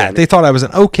 Yeah, they thought I was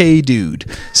an okay dude.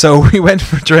 So we went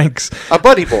for drinks. A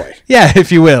buddy boy. Yeah,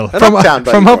 if you will. From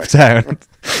Uptown.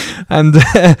 And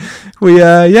we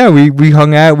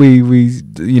hung out. We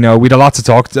had a lot to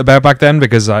talk about back then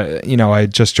because I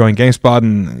just joined GameSpot,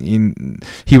 and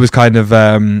he was kind of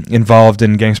involved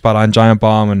in GameSpot and Giant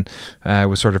Bomb, and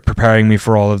was sort of preparing me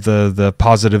for all of the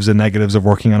positives and negatives of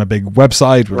working on a big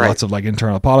website with lots of like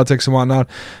internal politics and whatnot.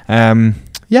 And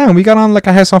we got on like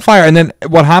a house on fire. And then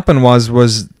what happened was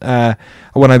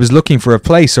when I was looking for a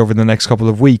place over the next couple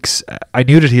of weeks, I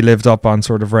knew that he lived up on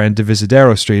sort of around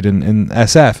Divisadero Street in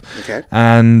SF. Okay.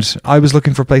 And I was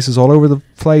looking for places all over the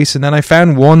place. And then I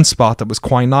found one spot that was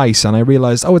quite nice. And I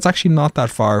realized, it's actually not that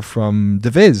far from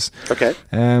Diviz. Okay.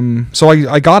 So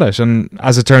I got it. And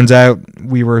as it turns out,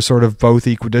 we were sort of both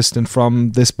equidistant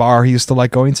from this bar he used to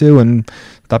like going to. And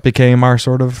that became our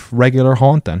sort of regular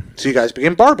haunt then. So you guys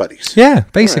became bar buddies. Yeah,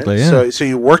 basically. Right. Yeah. So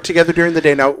you worked together during the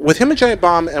day. Now, with him at Giant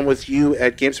Bomb and with you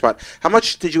at GameSpot, how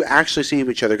much did you actually see of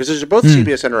each other? Because those are both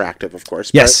CBS Interactive, of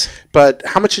course. Yes. But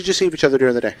how much did you see of each other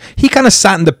during the day? He kind of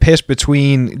sat in the pit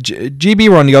between... GB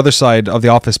were on the other side of the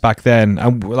office back then.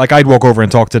 And like I'd walk over and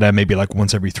talk to them maybe like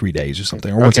once every 3 days or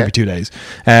something, or once every 2 days.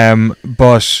 And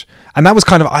that was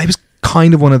kind of... I was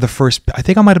kind of one of the first. I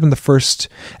think I might have been the first,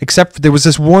 except for there was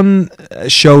this one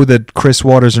show that Chris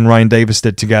Waters and Ryan Davis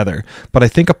did together. But I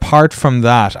think apart from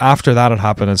that, after that had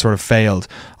happened and sort of failed,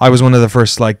 I was one of the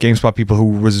first like GameSpot people who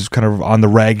was kind of on the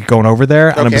reg going over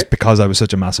there, and it was because I was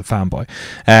such a massive fanboy.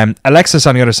 Alexis,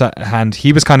 on the other hand,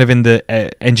 he was kind of in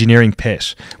the engineering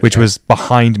pit, which was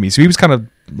behind me, so he was kind of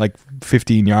like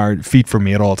 15 feet from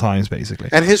me at all times, basically.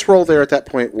 And his role there at that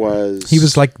point was... He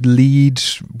was like lead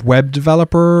web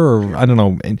developer, or I don't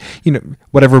know,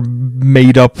 whatever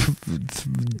made up,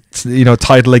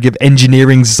 title they give,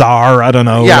 engineering czar, I don't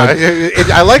know. Yeah,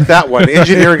 I like that one.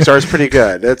 Engineering czar is pretty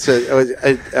good. That's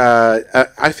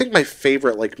I think my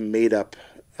favorite like made up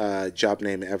job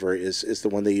name ever is the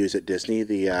one they use at Disney,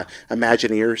 the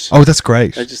Imagineers. Oh, that's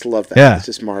great. I just love that. Yeah. It's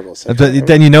just marvelous. Then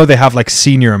they have like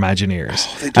senior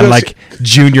Imagineers and like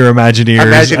junior Imagineers.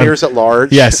 Imagineers at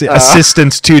large. Yes,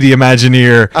 assistants to the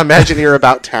Imagineer. Imagineer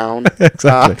about town.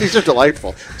 Exactly. These are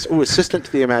delightful. So, assistant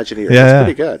to the Imagineer. Yeah, that's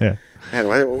pretty good. Yeah. Man,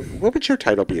 what would your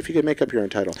title be if you could make up your own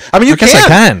title? I mean, you guess I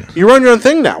can. You run your own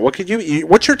thing now. What could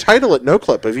what's your title at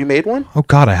NoClip? Have you made one? Oh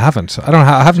God, I haven't.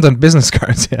 I haven't done business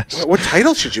cards yet. What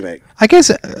title should you make? I guess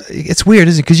it's weird,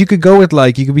 isn't it? Because you could go with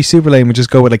you could be super lame and just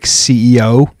go with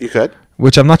CEO. You could.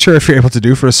 Which I'm not sure if you're able to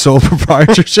do for a sole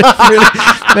proprietorship. Really,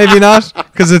 maybe not,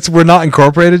 because we're not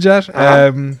incorporated yet.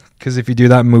 Because if you do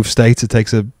that and move states,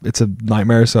 it's a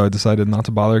nightmare. So I decided not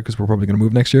to bother because we're probably going to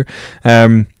move next year.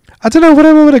 I don't know what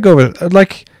would I go with.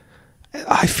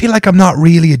 I feel like I'm not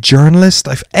really a journalist.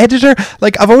 Editor.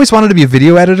 I've always wanted to be a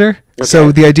video editor. Okay.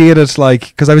 So the idea that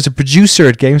because I was a producer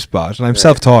at GameSpot and I'm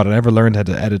self-taught. I never learned how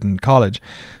to edit in college.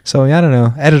 So yeah, I don't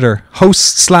know. Editor,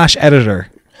 host/editor.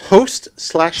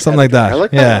 Something like that. I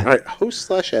like that. All right,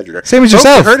 host/editor. Same as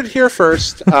yourself. You heard it here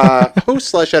first.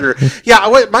 Host/editor. Yeah,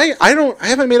 I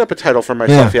haven't made up a title for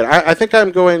myself yet. I think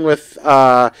I'm going with.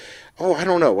 I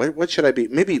don't know. What should I be?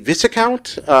 Maybe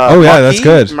Viscount. Marquis, that's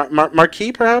good.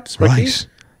 Marquis, perhaps. Marquis? Right.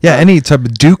 Yeah, any type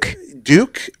of Duke.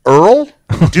 Earl,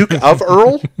 Duke of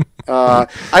Earl.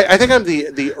 I think I'm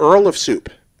the Earl of Soup.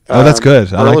 That's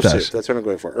good. I Earl like of that. Soup. That's what I'm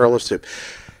going for. Earl of Soup.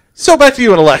 So back to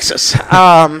you and Alexis.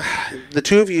 The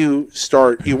two of you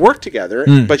work together,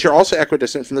 but you're also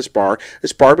equidistant from this bar.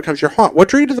 This bar becomes your haunt. What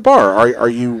drew you to the bar? Are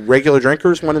you regular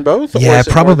drinkers, one and both? Yeah,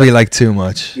 probably too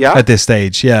much. Yeah? At this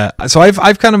stage. Yeah. So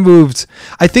I've kind of moved.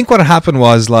 I think what happened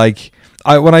was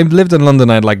when I lived in London,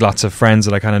 I had lots of friends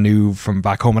that I kind of knew from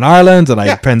back home in Ireland, and I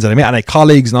had friends that I met, and I had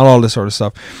colleagues, and all this sort of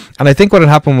stuff. And I think what had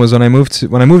happened was when I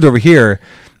moved over here,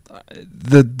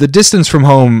 the distance from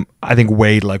home, I think,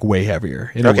 weighed way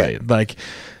heavier in a way.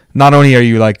 Not only are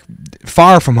you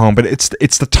far from home, but it's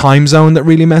the time zone that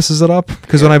really messes it up.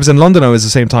 Because when I was in London, I was the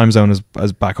same time zone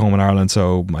as back home in Ireland.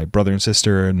 So my brother and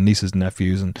sister and nieces and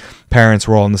nephews and parents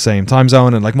were all in the same time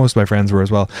zone, and most of my friends were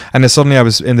as well. And then suddenly I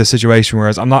was in this situation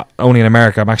whereas I'm not only in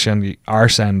America, I'm actually on the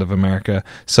arse end of America.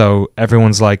 So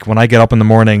everyone's when I get up in the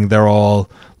morning, they're all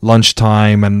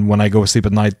lunchtime, and when I go to sleep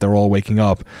at night, they're all waking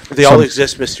up. They all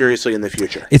exist mysteriously in the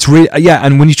future. It's really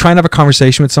and when you try and have a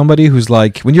conversation with somebody who's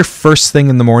when you're first thing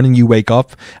in the morning, you wake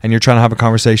up and you're trying to have a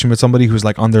conversation with somebody who's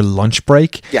on their lunch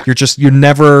break. Yeah. You're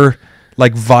never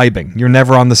vibing. You're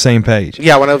never on the same page.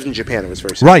 Yeah, when I was in Japan, it was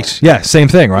very similar. Right. Yeah, same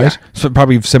thing, right? Yeah. So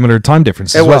probably similar time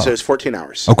differences. It was 14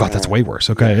 hours. Oh God, that's way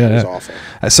worse. Okay, yeah. It was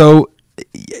awful. So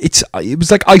it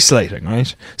was isolating,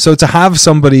 right? So to have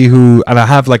somebody and I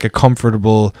have a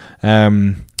comfortable,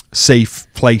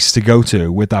 safe place to go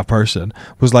to with that person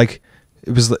was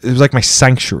it was my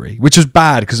sanctuary, which was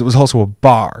bad because it was also a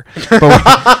bar,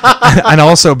 and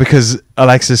also because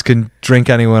Alexis can drink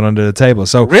anyone under the table.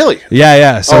 So really,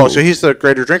 yeah. So he's the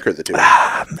greater drinker of the two.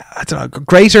 I don't know.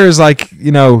 Greater is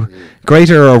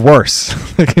greater or worse,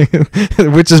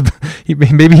 which is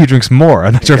maybe he drinks more.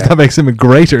 I'm not sure if that makes him a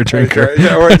greater drinker.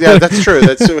 Yeah, that's true.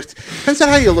 Depends on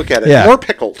how you look at it. Yeah. More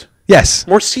pickled. Yes.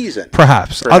 More seasoned.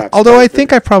 Perhaps. Although I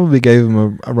think I probably gave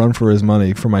him a run for his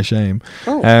money, for my shame.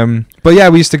 Oh. But yeah,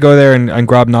 we used to go there and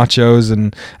grab nachos,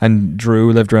 and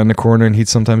Drew lived around the corner, and he'd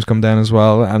sometimes come down as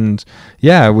well. And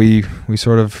yeah, we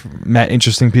sort of met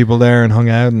interesting people there and hung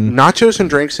out. And nachos and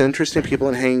drinks, interesting people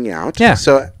and hanging out. Yeah.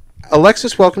 So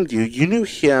Alexis welcomed you. You knew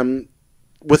him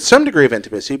with some degree of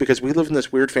intimacy because we live in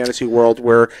this weird fantasy world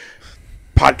where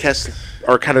podcasts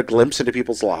are kind of a glimpse into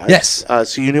people's lives. Yes.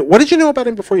 So you knew. What did you know about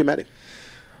him before you met him?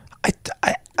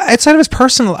 Outside of his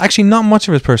personal, actually not much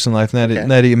of his personal life. Now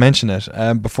that you mention it,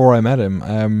 before I met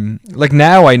him,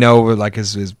 now I know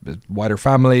his wider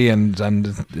family and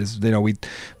his, we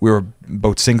were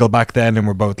both single back then, and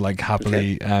we're both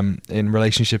happily in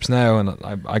relationships now, and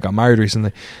I got married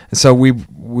recently, and so we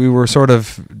were sort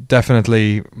of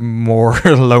definitely more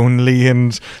lonely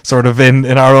and sort of in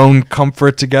our own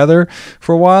comfort together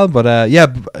for a while. But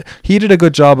he did a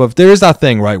good job of. There is that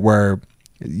thing, right, where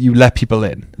you let people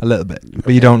in a little bit,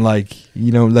 but you don't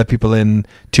let people in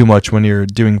too much when you're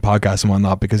doing podcasts and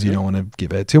whatnot, because you don't want to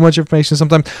give it too much information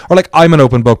sometimes. Or I'm an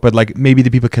open book, but maybe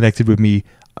the people connected with me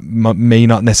may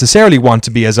not necessarily want to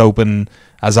be as open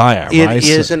as I am. It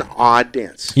is an odd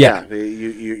dance. Yeah.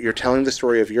 You're telling the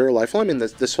story of your life. Well, I mean,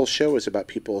 this whole show is about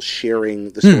people sharing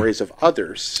the stories of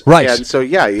others. Right. And so,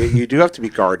 yeah, you do have to be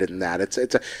guarded in that. It's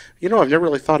I've never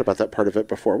really thought about that part of it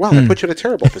before. Well, I put you in a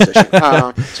terrible position.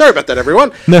 Sorry about that,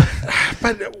 everyone. No.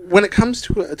 But when it comes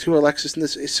to Alexis and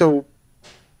this, so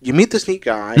you meet this neat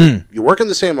guy, you work in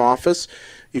the same office,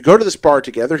 you go to this bar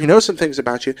together, he knows some things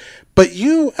about you, but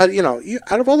you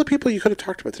out of all the people you could have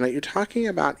talked about tonight, you're talking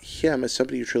about him as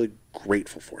somebody you're truly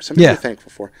grateful for, somebody you're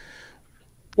thankful for.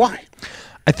 Why?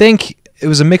 I think it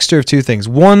was a mixture of two things.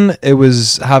 One, it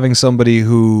was having somebody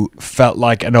who felt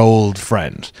like an old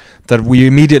friend that we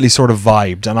immediately sort of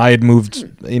vibed, and I had moved,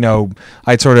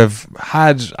 I'd sort of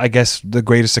had, I guess, the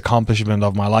greatest accomplishment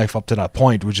of my life up to that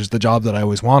point, which is the job that I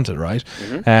always wanted, right?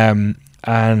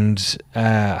 And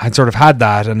I'd sort of had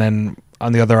that, and then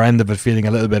on the other end of it, feeling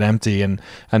a little bit empty and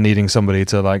needing somebody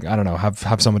to, like, I don't know,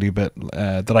 have somebody a bit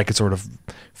that I could sort of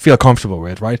feel comfortable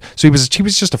with, right? So he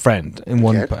was just a friend in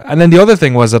one. Okay. And then the other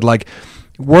thing was that, like,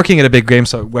 working at a big game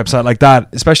website like that,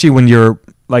 especially when you're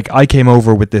like, I came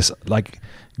over with this, like,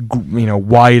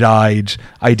 wide-eyed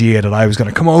idea that I was going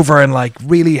to come over and, like,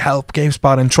 really help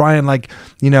GameSpot and try and, like,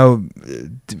 I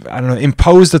don't know,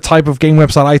 impose the type of game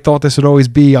website I thought this would always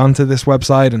be onto this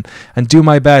website and do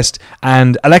my best.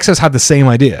 And Alexis had the same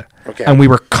idea. Okay. And we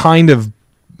were kind of,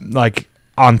 like,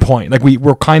 on point. Like, we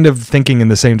were kind of thinking in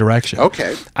the same direction.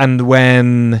 Okay. And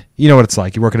when, you know what it's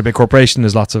like, you work in a big corporation,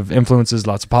 there's lots of influences,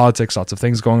 lots of politics, lots of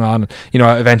things going on.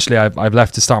 Eventually I've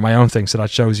left to start my own thing, so that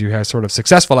shows you how sort of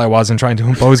successful I was in trying to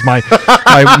impose my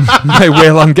my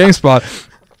will on GameSpot.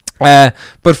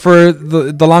 But for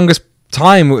the longest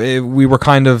time, we were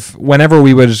kind of, whenever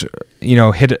we would,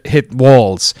 hit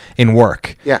walls in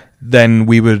work, then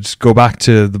we would go back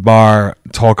to the bar,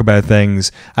 talk about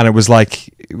things, and it was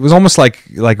almost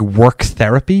like work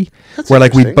therapy. That's where,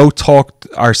 like, we interesting. both talked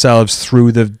ourselves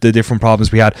through the different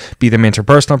problems we had, be them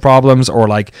interpersonal problems or,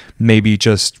 like, maybe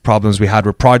just problems we had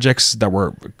with projects that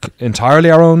were entirely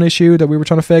our own issue that we were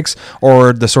trying to fix,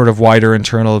 or the sort of wider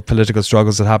internal political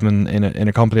struggles that happen in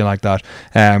a company like that.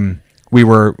 We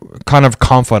were kind of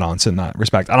confidants in that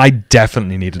respect, and I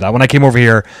definitely needed that. When I came over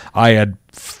here, I had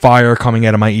fire coming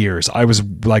out of my ears. I was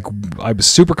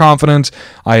super confident.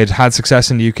 I had success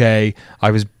in the UK.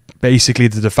 I was basically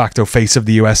the de facto face of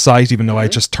the US site, even though I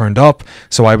just turned up.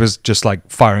 So I was just, like,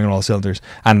 firing on all cylinders,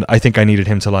 and I think I needed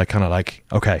him to, like, kind of like,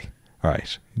 okay, all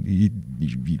right, you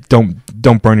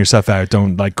don't burn yourself out.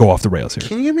 Don't, like, go off the rails here.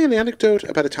 Can you give me an anecdote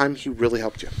about a time he really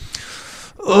helped you?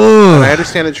 And I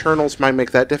understand internals might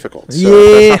make that difficult. So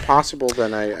if that's not possible,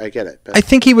 then I get it. But I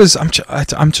think he was.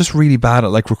 I'm just really bad at,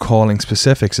 like, recalling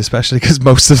specifics, especially because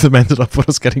most of them ended up with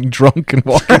us getting drunk and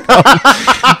walking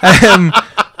home.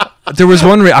 There was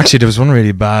one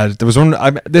really bad. There was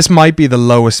one. This might be the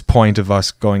lowest point of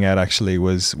us going out. Actually,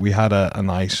 was we had a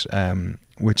night.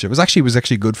 Which it was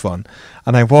actually good fun.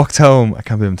 And I walked home. I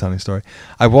can't believe I'm telling a story.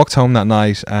 I walked home that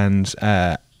night and.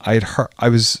 I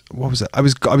was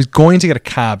going to get a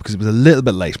cab because it was a little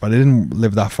bit late, but I didn't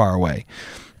live that far away.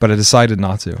 But I decided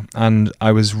not to. And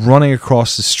I was running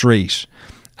across the street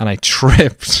and I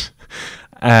tripped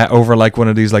over, like, one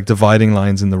of these, like, dividing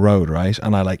lines in the road, right?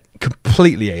 And I, like,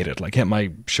 completely ate it, like, hit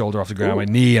my shoulder off the ground, my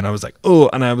knee, and I was like,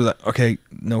 oh, and I was like, okay,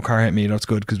 no car hit me, that's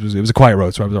good, because it was a quiet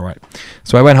road, so I was all right.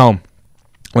 So I went home,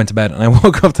 went to bed, and I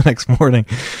woke up the next morning,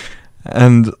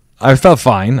 and I felt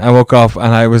fine. I woke up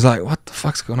and I was like, what the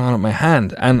fuck's going on with my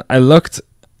hand? And I looked,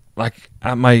 like,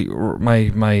 at my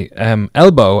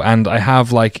elbow, and I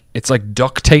have, like, it's, like,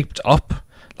 duct taped up.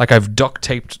 Like, I've duct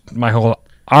taped my whole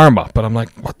arm up, but I'm like,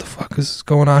 what the fuck is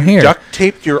going on here? Duct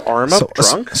taped your arm up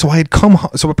drunk? So I had come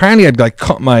home, so apparently I'd, like,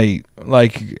 cut my,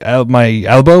 like, my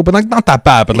elbow, but, like, not that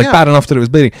bad, but, like, bad enough that it was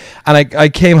bleeding. And I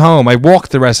came home, I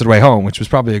walked the rest of the way home, which was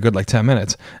probably a good, like, 10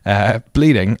 minutes,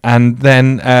 bleeding, and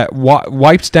then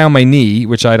wiped down my knee,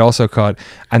 which I'd also cut,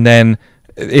 and then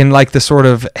in, like, the sort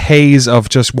of haze of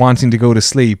just wanting to go to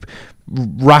sleep,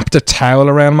 wrapped a towel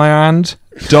around my hand,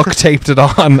 duct taped it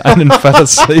on, and then fell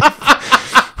asleep.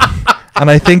 And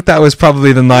I think that was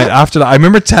probably the night after that. I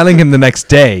remember telling him the next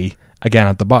day, again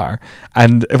at the bar,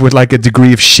 and with, like, a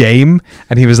degree of shame,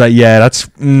 and he was like, yeah, that's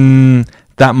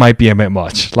that might be a bit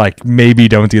much, like, maybe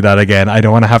don't do that again. I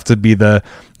don't want to have to be the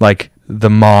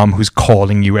mom who's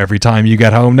calling you every time you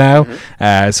get home now.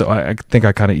 So I think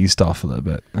I kind of eased off a little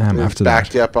bit after that.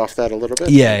 Backed you up off that a little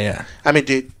bit? Yeah. I mean,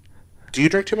 do you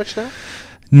drink too much now?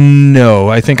 No,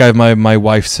 I think I have my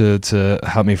wife to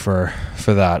help me for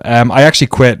that. I actually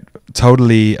quit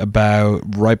totally about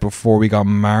right before we got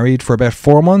married. For about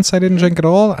 4 months I didn't drink at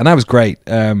all, and that was great.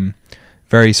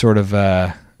 Very sort of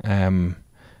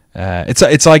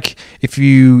it's like if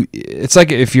you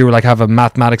like have a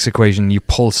mathematics equation, you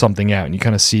pull something out and you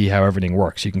kind of see how everything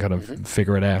works, you can kind of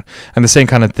figure it out. And the same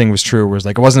kind of thing was true, whereas,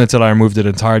 like, it wasn't until I removed it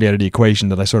entirely out of the equation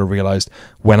that I sort of realized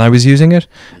when I was using it.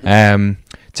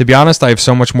 To be honest, I have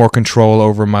so much more control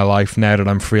over my life now that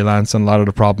I'm freelance, and a lot of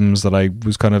the problems that I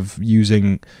was kind of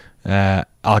using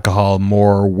alcohol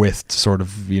more with to sort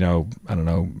of, I don't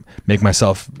know, make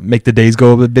the days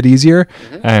go a bit easier.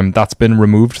 That's been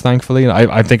removed, thankfully.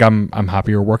 I think I'm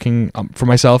happier working for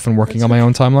myself and working on my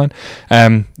own timeline.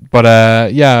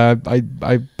 But yeah,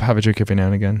 I have a drink every now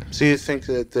and again. So you think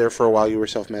that there for a while you were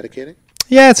self-medicating?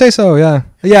 Yeah, I'd say so.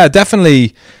 Yeah,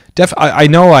 definitely. I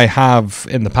know I have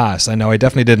in the past. I know I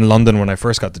definitely did in London when I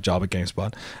first got the job at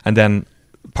GameSpot, and then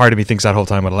part of me thinks that whole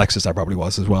time at Alexis I probably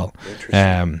was as well.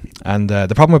 And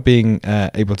the problem with being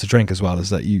able to drink as well is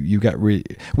that you get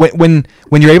when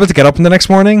you're able to get up in the next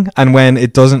morning, and when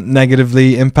it doesn't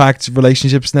negatively impact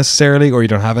relationships necessarily, or you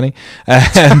don't have any.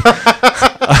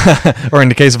 Or in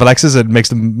the case of Alexis, it makes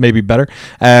them maybe better.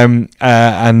 And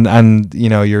you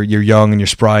know, you're young and you're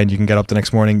spry and you can get up the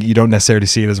next morning. You don't necessarily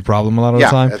see it as a problem a lot of the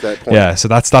time. At that point. Yeah, so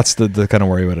that's the kind of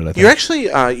worry with it, I think. You're actually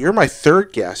you're my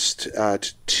third guest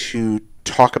to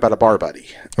talk about a bar buddy.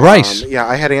 Right. Yeah,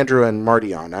 I had Andrew and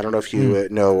Marty on. I don't know if you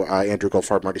know Andrew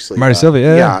Goldfarb, Marty Silva. Marty Silva,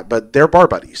 yeah. Yeah, but they're bar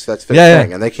buddies. That's the thing.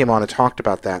 Yeah. And they came on and talked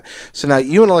about that. So now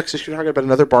you and Alexis, you're talking about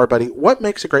another bar buddy. What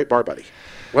makes a great bar buddy?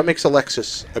 What makes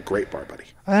Alexis a great bar buddy?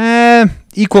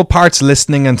 Equal parts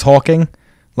listening and talking.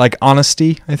 Like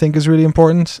honesty, I think, is really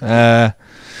important. I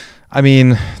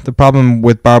mean, the problem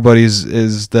with bar buddies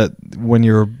is that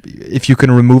if you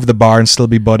can remove the bar and still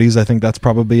be buddies, I think that's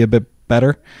probably a bit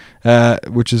better,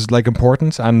 which is like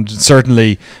important. And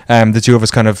certainly the two of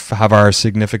us kind of have our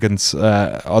significant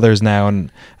others now,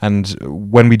 and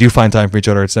when we do find time for each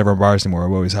other, it's never bars anymore.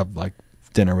 We always have like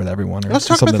dinner with everyone. Or Let's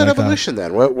talk about that evolution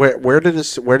then. Where did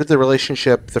the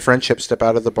relationship, the friendship, step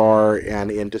out of the bar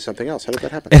and into something else? How did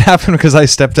that happen? It happened because I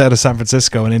stepped out of San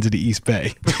Francisco and into the East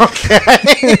Bay.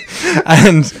 Okay.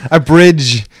 And a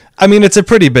bridge. I mean, it's a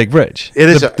pretty big bridge. It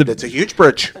is. It's a huge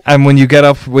bridge. And when you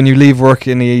leave work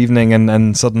in the evening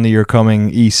and suddenly you're coming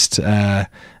east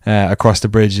across the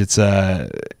bridge, it's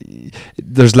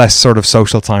there's less sort of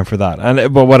social time for that.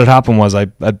 But what had happened was I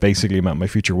basically met my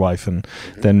future wife, and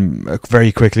then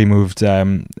very quickly moved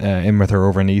in with her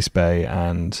over in the East Bay,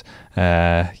 and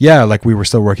like we were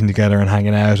still working together and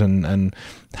hanging out and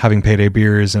having payday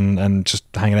beers and just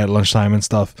hanging out at lunchtime and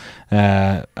stuff.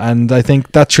 And I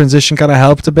think that transition kind of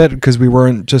helped a bit because we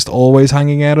weren't just always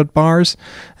hanging out at bars.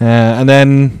 And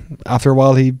then after a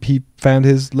while, he found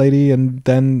his lady, and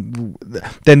then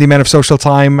the amount of social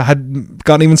time had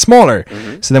gotten even smaller.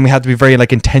 So then we had to be very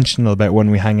like intentional about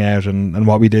when we hang out and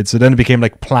what we did. So then it became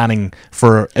like planning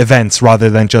for events rather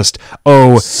than just,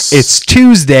 it's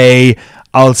Tuesday,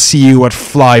 I'll see you at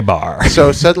Fly Bar.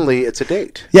 So suddenly it's a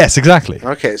date. Yes, exactly.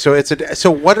 Okay, so so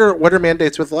what are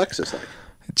mandates with Alexis like?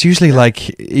 It's usually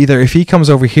like either if he comes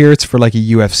over here, it's for like a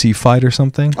UFC fight or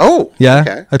something. Oh, yeah.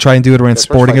 Okay. I try and do it around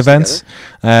sporting events.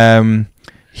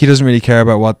 He doesn't really care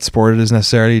about what sport it is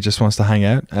necessarily. He just wants to hang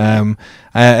out.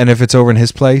 And if it's over in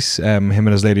his place, him and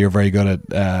his lady are very good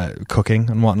at cooking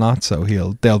and whatnot. So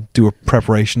they'll do a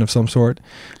preparation of some sort.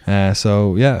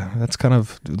 So yeah, that's kind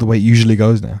of the way it usually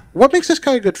goes now. What makes this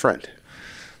guy a good friend?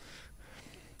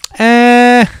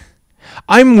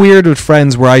 I'm weird with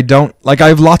friends where I don't like. I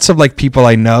have lots of like people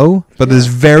I know, but there's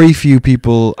very few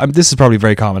people. This is probably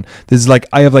very common. There's like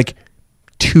I have like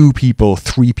 2 people,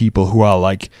 3 people who I'll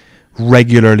like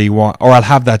regularly want, or I'll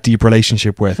have that deep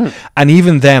relationship with, and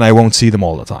even then I won't see them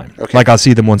all the time. Okay. Like I'll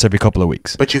see them once every couple of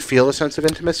weeks. But you feel a sense of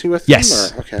intimacy with them?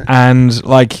 Yes. Okay. And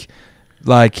like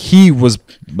he was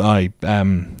my I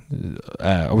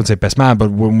wouldn't say best man,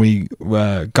 but when we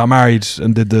got married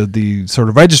and did the sort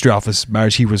of registry office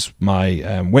marriage, he was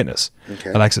my witness.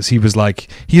 Okay. Alexis, he was like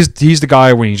he's the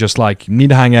guy when you just like need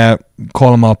to hang out,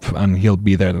 call him up and he'll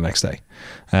be there the next day.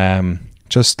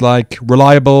 Just like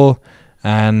reliable.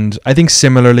 And I think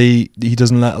similarly, he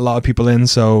doesn't let a lot of people in,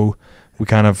 so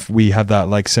we had that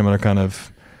like similar kind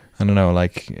of, I don't know,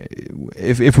 like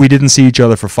if we didn't see each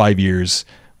other for 5 years,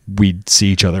 we'd see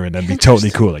each other and then be totally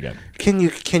cool again. Can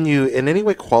you in any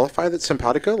way qualify that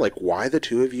simpatico? Like why the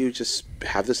two of you just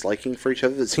have this liking for each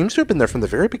other that seems to have been there from the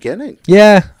very beginning?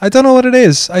 Yeah, I don't know what it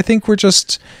is. I think we're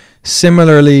just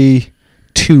similarly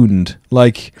tuned,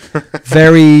 like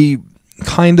very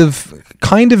kind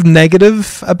of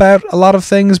negative about a lot of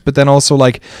things, but then also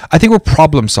like I think we're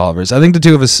problem solvers. I think the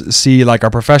two of us see like our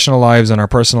professional lives and our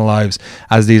personal lives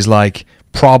as these like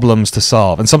problems to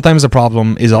solve, and sometimes the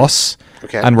problem is us.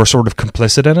 Okay. And we're sort of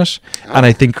complicit in it. And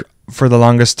I think for the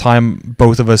longest time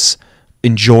both of us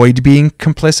enjoyed being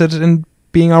complicit in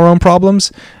being our own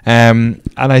problems, and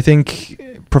I think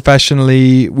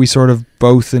professionally we sort of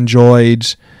both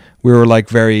enjoyed, we were like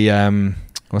very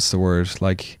what's the word,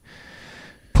 like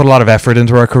put a lot of effort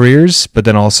into our careers, but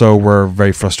then also we're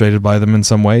very frustrated by them in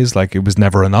some ways. Like it was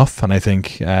never enough. And I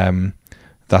think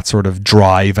that sort of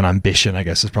drive and ambition, I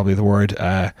guess is probably the word,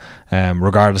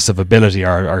 regardless of ability,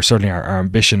 certainly our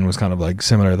ambition was kind of like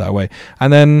similar that way.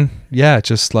 And then, yeah,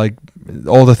 just like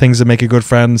all the things that make a good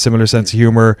friend, similar sense of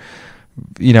humor,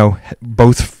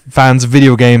 both fans of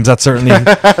video games. That certainly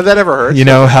that never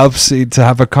hurts. Helps to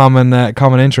have a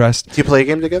common interest. Do you play a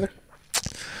game together?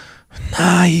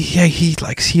 Nah, he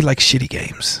likes shitty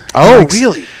games. Oh,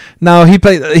 really? No, he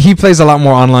plays a lot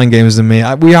more online games than me.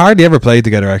 We hardly ever played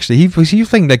together, actually. He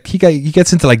think like he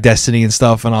gets into like Destiny and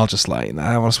stuff, and I'll just like,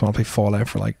 I just want to play Fallout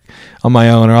for like on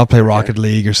my own, or I'll play Rocket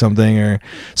League or something, or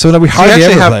so that we hardly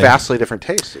ever play. have vastly different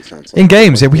tastes. It sounds like. In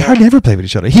games. Yeah, we hardly ever play with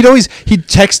each other. He'd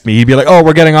text me. He'd be like, "Oh,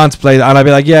 we're getting on to play," and I'd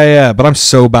be like, "Yeah," but I'm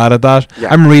so bad at that.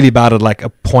 Yeah. I'm really bad at like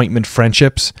appointment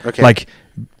friendships. Okay. Like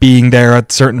being there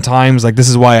at certain times. Like this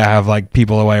is why I have like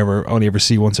people who I only ever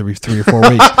see once every 3 or 4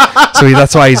 weeks. So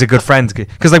that's why he's a good friend.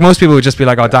 Because like most people would just be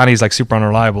like, "Oh, Danny's like super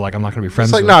unreliable. Like I'm not going to be friends."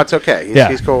 It's like with no, him. it's okay.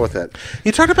 He's cool with it.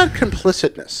 You talked about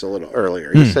complicitness a little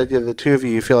earlier. You said the two of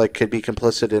you feel like could be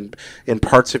complicit in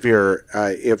parts of your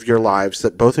lives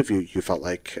that both of you felt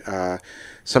like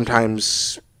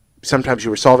sometimes you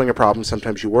were solving a problem,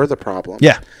 sometimes you were the problem.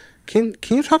 Yeah. Can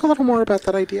you talk a little more about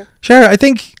that idea? Sure. I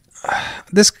think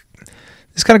this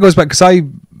kind of goes back because I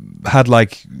had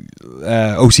like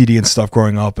OCD and stuff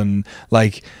growing up, and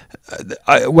like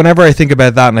whenever I think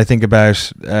about that, and I think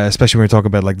about especially when we talk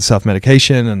about like the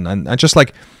self-medication and just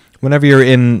like whenever you're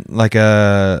in like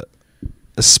a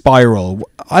spiral,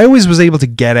 I always was able to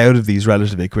get out of these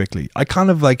relatively quickly. I kind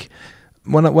of like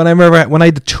when I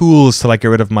had the tools to like get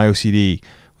rid of my OCD,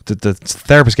 the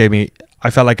therapist gave me, I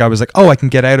felt like I was like, oh, I can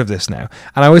get out of this now.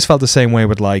 And I always felt the same way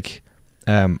with like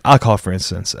alcohol, for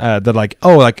instance, that like,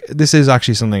 oh, like this is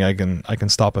actually something I can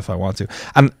stop if I want to.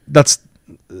 And that's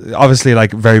obviously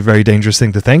like very, very dangerous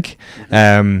thing to think.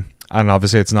 And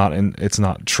obviously it's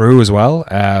not true as well.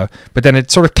 But then it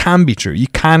sort of can be true. You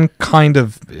can kind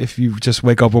of, if you just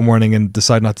wake up one morning and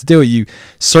decide not to do it,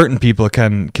 certain people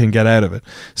can get out of it.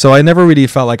 So I never really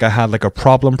felt like I had like a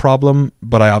problem,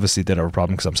 but I obviously did have a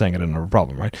problem because I'm saying I didn't have a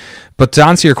problem, right? But to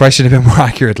answer your question a bit more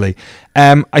accurately,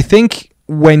 I think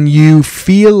when you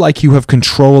feel like you have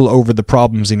control over the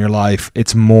problems in your life,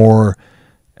 it's more,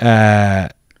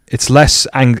 it's less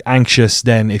anxious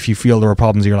than if you feel there are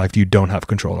problems in your life that you don't have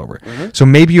control over. Mm-hmm. So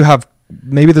maybe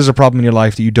there's a problem in your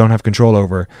life that you don't have control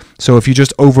over. So if you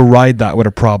just override that with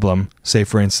a problem, say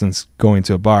for instance, going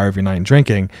to a bar every night and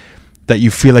drinking, that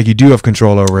you feel like you do have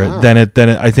control over it, then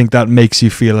I think that makes you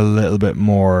feel a little bit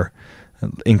more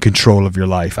in control of your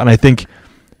life. And I think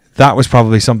that was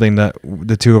probably something that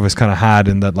the two of us kind of had,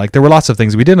 in that like there were lots of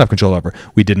things we didn't have control over.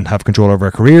 We didn't have control over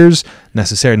our careers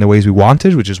necessarily in the ways we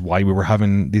wanted, which is why we were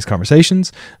having these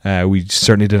conversations. We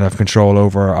certainly didn't have control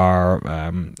over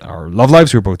our love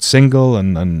lives. We were both single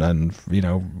and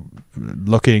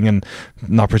looking and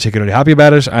not particularly happy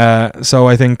about it. So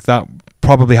I think that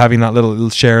probably having that little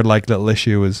shared like little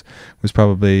issue was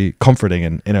probably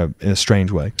comforting in a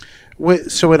strange way.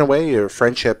 So in a way, your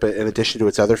friendship, in addition to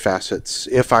its other facets,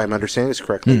 if I'm understanding this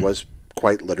correctly, was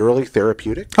quite literally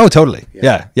therapeutic? Oh, totally.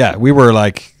 Yeah. We were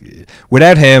like,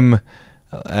 without him,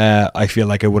 I feel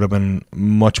like it would have been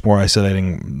much more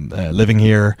isolating living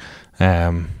here.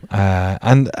 And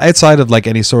outside of like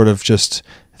any sort of just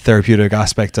therapeutic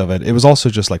aspect of it, it was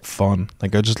also just like fun.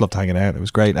 Like I just loved hanging out. It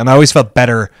was great. And I always felt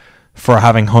better for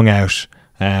having hung out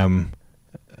than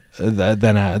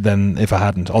if I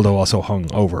hadn't, although also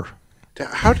hung over.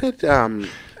 How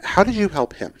did you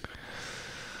help him?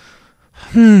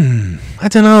 I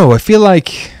don't know. I feel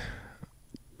like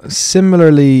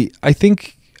similarly. I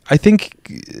think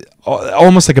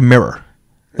almost like a mirror.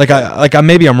 Like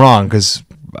maybe I'm wrong, because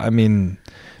I mean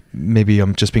maybe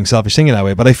I'm just being selfish thinking that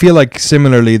way. But I feel like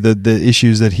similarly the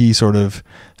issues that he sort of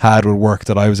had with work,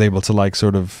 that I was able to like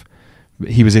sort of.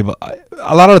 He was able.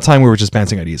 A lot of the time we were just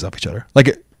bouncing ideas off each other.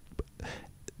 Like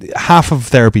half of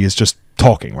therapy is just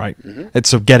talking, right? Mm-hmm. It's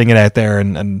so getting it out there,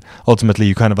 and ultimately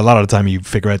you kind of, a lot of the time you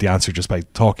figure out the answer just by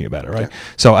talking about it, right? Yeah.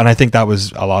 So, and I think that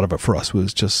was a lot of it for us,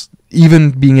 was just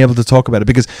even being able to talk about it,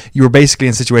 because you were basically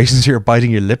in situations where you're biting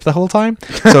your lip the whole time.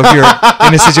 So if you're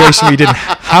in a situation where you didn't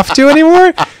have to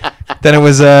anymore, then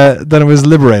it was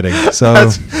liberating. So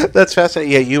that's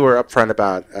fascinating. Yeah, you were upfront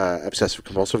about obsessive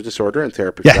compulsive disorder and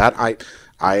therapy for that.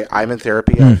 I'm in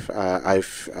therapy.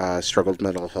 I've struggled with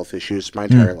mental health issues my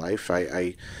entire life.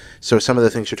 So some of the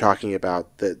things you're talking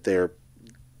about, that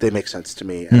they make sense to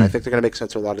me, and I think they're going to make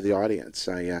sense to a lot of the audience.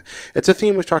 It's a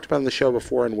theme we've talked about on the show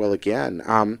before, and will again.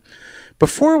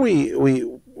 Before we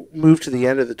move to the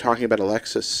end of talking about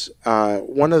Alexis,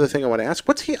 one other thing I want to ask: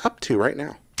 what's he up to right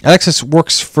now? Alexis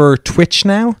works for Twitch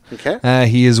now. Okay.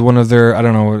 He is one of their, I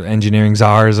don't know, engineering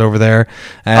czars over there.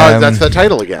 That's the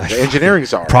title again, the engineering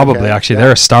czar. Probably, actually. Yeah.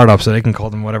 They're a startup, so they can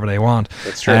call them whatever they want.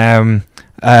 That's true.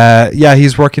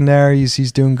 He's working there.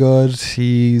 He's doing good.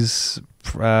 He's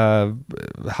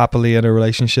happily in a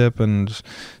relationship and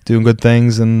doing good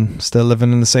things and still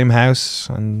living in the same house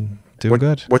and doing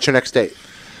good. What's your next date?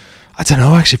 I don't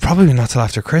know, actually, probably not till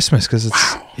after Christmas because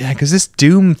it's because this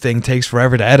Doom thing takes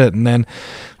forever to edit, and then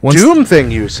Doom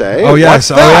thing, you say? Oh yes,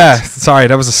 Sorry,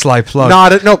 that was a sly plug.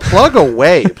 No, plug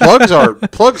away. Plugs are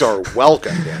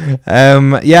welcome.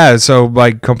 Yeah. So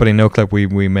my company NoClip,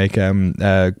 we make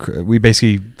we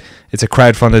basically, it's a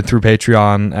crowdfunded through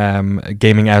Patreon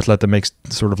gaming outlet that makes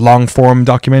sort of long form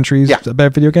documentaries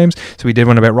about video games. So we did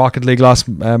one about Rocket League last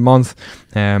month.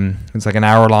 It's like an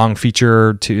hour long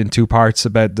feature in two parts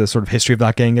about the sort of history of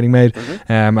that game getting made.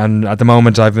 And at the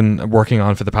moment, I've been working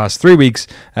on for the past 3 weeks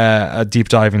a deep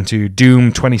dive into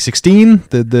Doom 2016,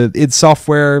 the id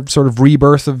Software sort of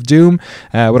rebirth of Doom,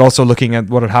 but also looking at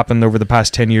what had happened over the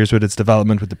past 10 years with its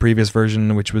development with the previous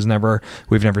version, which we've never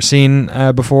seen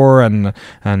before, and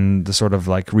the sort of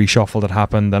like reshuffle that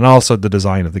happened, and also the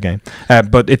design of the game.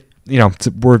 But it,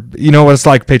 what it's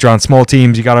like, Patreon, small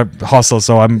teams, you gotta hustle,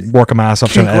 so I'm working my ass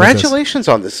off. Congratulations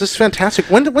on this. This is fantastic.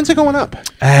 When's it going up?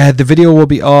 The video will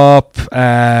be up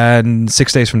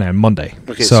 6 days from now, Monday.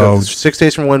 Okay, so 6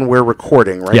 days from when we're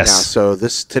recording right now. So what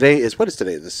is today?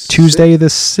 This Tuesday the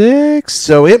 6th.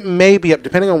 So it may be up,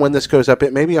 depending on when this goes up,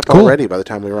 it may be up already by the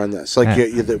time we run this. Like,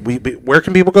 where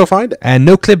can people go find it? And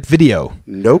NoClip Video.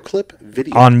 NoClip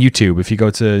Video. On YouTube. If you go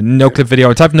to NoClip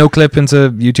Video, type NoClip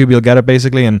into YouTube, you'll get it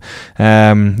basically. And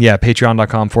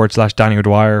patreon.com/Danny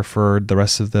O'Dwyer for the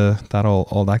rest of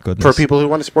all that goodness. For people who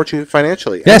want to support you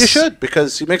financially. Yes. And you should,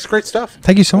 because he makes great stuff.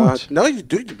 Thank you so much. No, you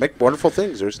do. You make wonderful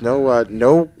things. There's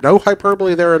no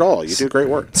hyperbole there at all. You do great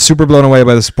work. Super blown away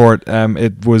by the support.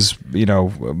 It was,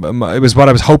 it was what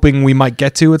I was hoping we might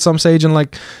get to at some stage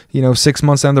in 6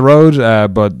 months down the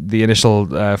road. But the initial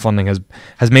funding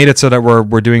has made it so that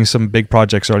we're doing some big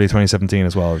projects early 2017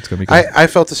 as well. It's going to be good. I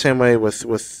felt the same way with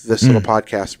this little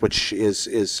podcast, which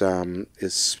is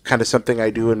kind of something I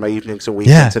do in my evenings and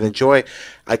weekends and enjoy.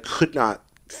 I could not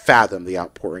fathom the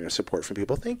outpouring of support from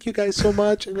people. Thank you guys so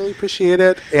much. I really appreciate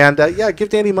it. And give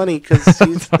Danny money because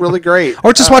he's really great.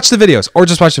 Or just watch the videos.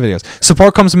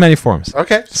 Support comes in many forms.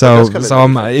 Okay. So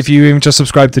if you even just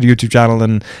subscribe to the YouTube channel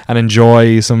and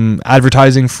enjoy some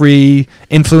advertising free,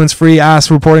 influence free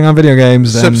ass reporting on video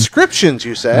games. Subscriptions,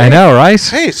 you say? I know, right?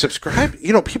 Hey, subscribe.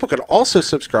 People can also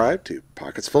subscribe to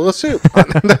Pockets Full of Soup.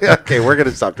 Okay, we're going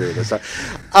to stop doing this.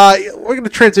 We're going to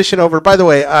transition over. By the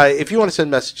way, if you want to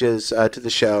send messages to the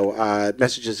show,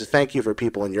 messages of thank you for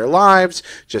people in your lives,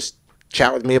 just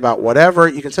chat with me about whatever,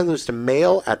 you can send those to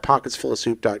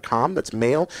mail@pocketsfullofsoup.com. That's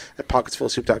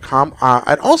mail@pocketsfullofsoup.com.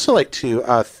 I'd also like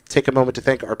to take a moment to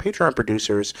thank our Patreon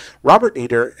producers, Robert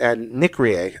Nieder and Nick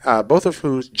Rie, both of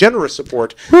whose generous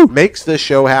support makes this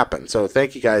show happen. So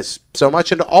thank you guys so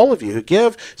much, and to all of you who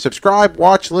give, subscribe,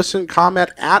 watch, listen, comment,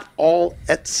 at all,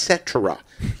 etc.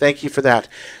 Thank you for that.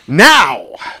 Now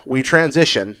we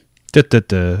transition. Okay,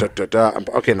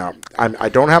 now I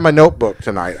don't have my notebook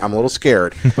tonight. I'm a little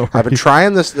scared. I've been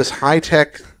trying this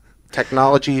high-tech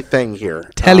technology thing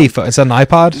here. Telephone. It's an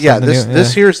iPod. Yeah,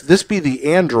 this be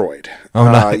the Android.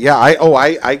 Oh no. Yeah.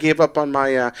 I gave up on my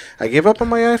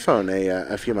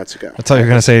iPhone a few months ago. I thought you were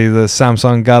gonna say the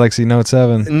Samsung Galaxy Note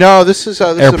 7. No, this is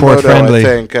airport a Moto, friendly. I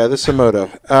think this is a Moto.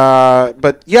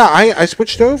 But yeah, I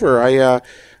switched over.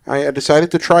 I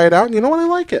decided to try it out, and you know what? I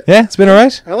like it. Yeah, it's been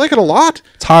alright. I like it a lot.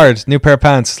 It's hard. New pair of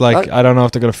pants. I don't know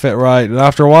if they're gonna fit right. And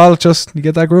after a while, you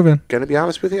get that groove in. Gonna be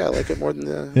honest with you, I like it more than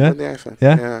the iPhone.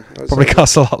 Yeah. Probably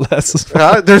costs a lot less.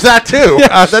 There's that too.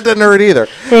 That doesn't hurt either.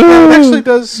 It actually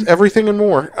does everything and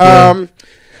more.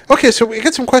 Okay, so we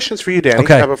got some questions for you, Danny.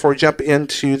 Okay. Before we jump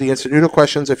into the Instant Noodle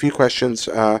questions, a few questions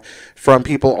from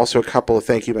people, also a couple of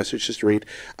thank you messages to read.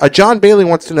 John Bailey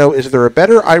wants to know, is there a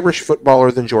better Irish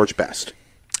footballer than George Best?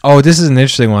 Oh, this is an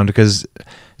interesting one because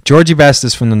Georgie Best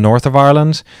is from the north of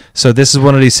Ireland. So this is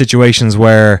one of these situations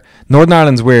where Northern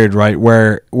Ireland's weird, right?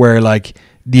 Where like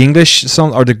the English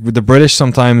the British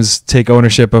sometimes take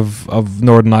ownership of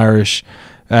Northern Irish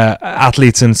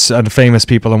athletes and famous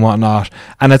people and whatnot,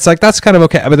 and it's like that's kind of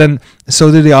okay. But then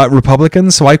so do the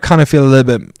Republicans. So I kind of feel a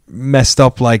little bit messed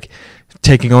up, like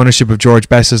taking ownership of George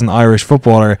Best as an Irish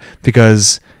footballer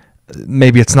because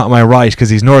maybe it's not my right because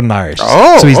he's Northern Irish.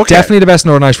 Oh, so he's okay. definitely the best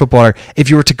Northern Irish footballer. If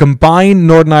you were to combine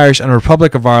Northern Irish and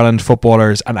Republic of Ireland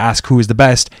footballers and ask who is the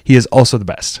best, he is also the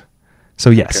best. So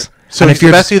yes. Okay. So he's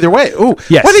the best either way. Ooh,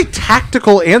 yes. What a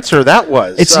tactical answer that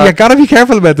was. You got to be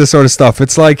careful about this sort of stuff.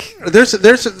 It's like there's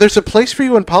a place for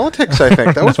you in politics. I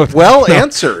think that was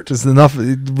answered. There's enough.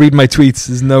 Read my tweets.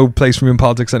 There's no place for me in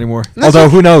politics anymore. Although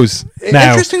who knows? Now.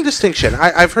 Interesting distinction.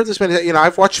 I've heard this many.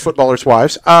 I've watched Footballers'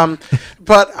 Wives. But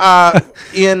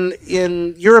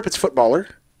in Europe it's footballer.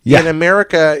 In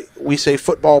America, we say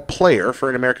football player for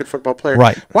an American football player.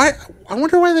 Right. Why? I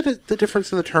wonder why the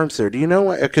difference in the terms there. Do you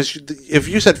know? Because if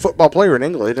you said football player in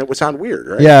England, it would sound weird,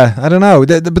 right? Yeah, I don't know.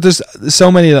 But there's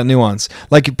so many of that nuance.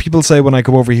 Like people say when I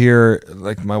come over here,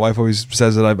 like my wife always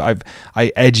says that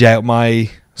I edge out my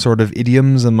sort of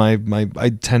idioms and I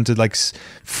tend to like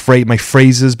my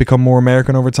phrases become more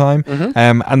American over time.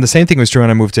 And the same thing was true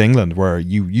when I moved to England, where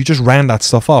you just ran that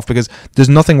stuff off, because there's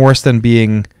nothing worse than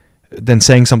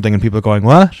saying something and people going,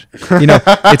 what? You know,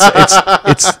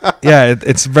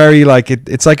 it's very like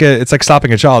it's like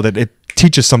slapping a child. It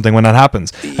teaches something when that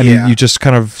happens, and you just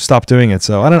kind of stop doing it.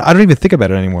 So I don't even think about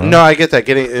it anymore. No, I get that.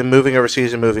 Moving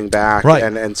overseas and moving back, right,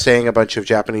 and saying a bunch of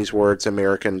Japanese words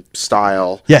American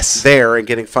style, yes, there, and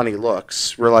getting funny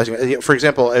looks. Realizing, for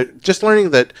example, just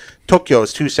learning that Tokyo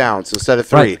is 2 sounds instead of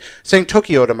 3. Right. Saying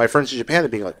Tokyo to my friends in Japan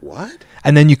and being like, what?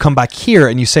 And then you come back here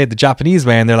and you say it the Japanese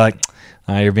way, and they're like,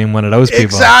 you're being one of those people.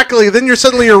 Exactly. Then you're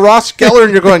Ross Geller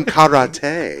and you're going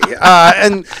karate.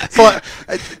 And so,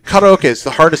 karaoke is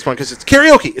the hardest one because it's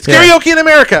karaoke. It's karaoke in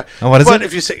America. Oh, what is but it?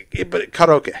 If you say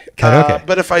karaoke. Karaoke.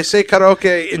 But if I say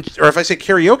karaoke or if I say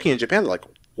karaoke in Japan, they're like,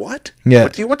 what? Yeah.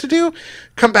 What do you want to do?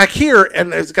 Come back here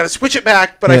and I've got to switch it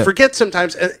back. But I forget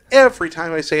sometimes. And every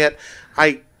time I say it,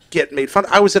 I get made fun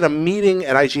of. I was at a meeting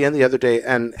at IGN the other day,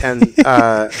 and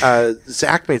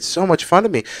Zach made so much fun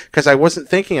of me because I wasn't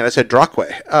thinking it. I said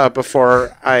Drakwe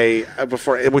before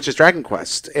which is Dragon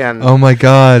Quest, and oh my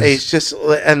god, he's just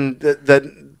and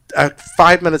the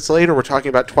 5 minutes later we're talking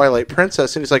about Twilight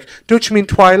Princess, and he's like, "Don't you mean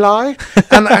Twilight?"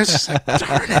 And I was just like,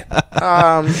 "Darn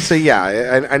it!" So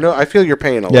yeah, I know I feel your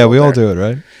pain a little. Yeah, we all do it,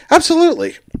 right?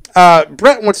 Absolutely.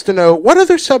 Brett wants to know what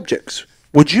other subjects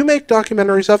would you make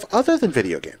documentaries of other than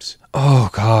video games? Oh,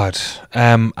 God.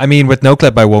 I mean, with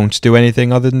NoClip, I won't do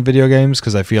anything other than video games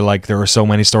because I feel like there are so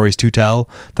many stories to tell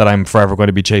that I'm forever going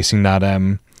to be chasing that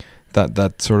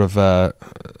sort of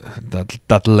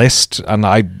that list. And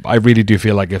I really do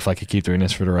feel like if I could keep doing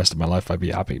this for the rest of my life, I'd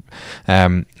be happy.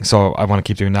 So I want to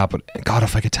keep doing that. But God,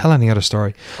 if I could tell any other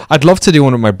story, I'd love to do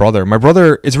one with my brother. My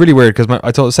brother, it's really weird because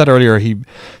I said earlier he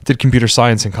did computer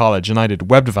science in college and I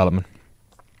did web development.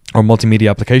 Or multimedia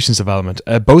applications development.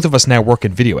 Both of us now work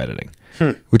in video editing,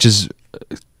 which is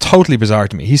totally bizarre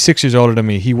to me. He's 6 years older than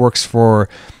me. He works for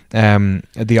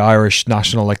the Irish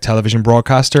national television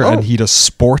broadcaster, and he does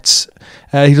sports.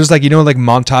 He does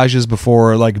montages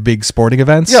before big sporting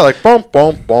events. Yeah, boom,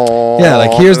 boom, boom.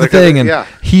 Yeah, here's the thing, and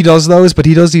he does those, but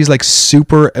he does these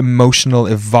super emotional,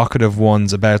 evocative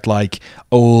ones about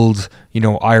old,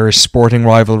 Irish sporting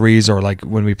rivalries, or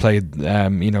when we played,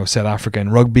 South Africa in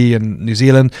rugby and New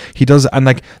Zealand. He does,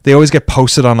 and they always get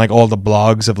posted on all the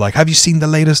blogs of have you seen the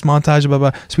latest montage? Blah,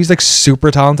 blah. So he's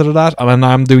super talented at that, and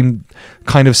I'm doing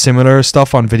kind of similar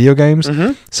stuff on video games.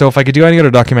 Mm-hmm. So if I could do any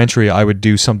other documentary, I would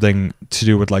do something to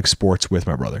do with sports with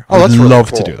my brother. Oh, that's I'd really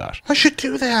love cool. to do that. I should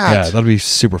do that. Yeah, that'd be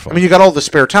super fun. I mean, you got all the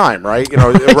spare time, right?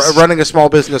 Running a small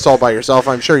business all by yourself.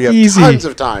 I'm sure you have tons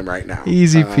of time right now.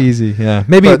 Easy peasy. Yeah,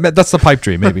 maybe that's the pipe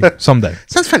dream. Maybe someday.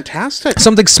 Sounds fantastic.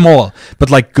 Something small, but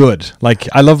good.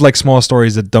 I love small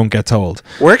stories that don't get told.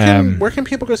 Where can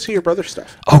people go see your brother's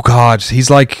stuff? Oh God, he's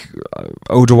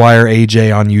O'Dwyer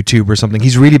AJ on YouTube or something.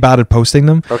 He's really bad at posting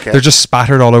them. Okay. They're just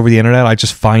spattered all over the internet. I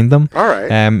just find them. All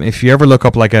right. If you ever look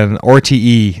up an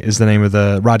RTE is the name of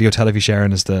the Radio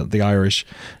Television is the Irish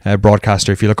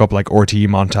broadcaster. If you look up RTE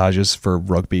montages for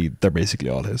rugby, they're basically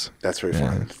all his. That's very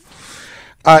fun.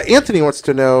 Anthony wants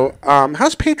to know,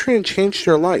 how's Patreon changed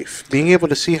your life? Being able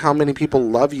to see how many people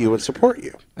love you and support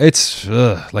you. It's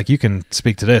you can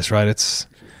speak to this, right? It's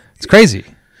crazy.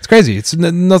 It's crazy. It's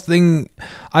nothing.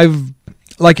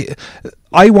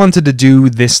 I wanted to do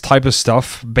this type of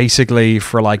stuff basically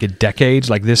for a decade,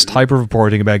 this type of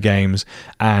reporting about games,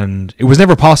 and it was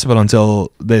never possible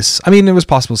until this. I mean, it was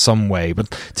possible some way,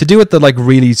 but to do it the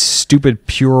really stupid,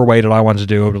 pure way that I wanted to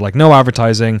do it, with no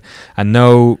advertising and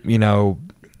no,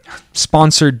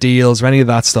 sponsored deals or any of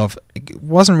that stuff, it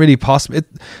wasn't really possible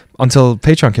until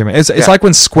Patreon came out. It's like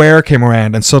when Square came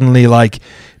around and suddenly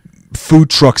food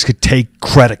trucks could take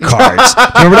credit cards.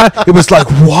 Remember that? It was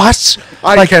what?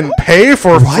 I can pay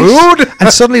for food? And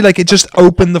suddenly it just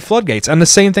opened the floodgates. And the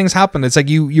same things happen. It's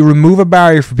you remove a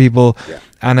barrier for people,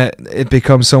 and it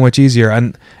becomes so much easier.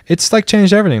 And it's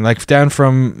changed everything. Down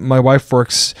from my wife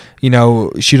works,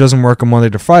 she doesn't work on Monday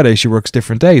to Friday. She works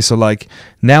different days. So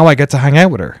now I get to hang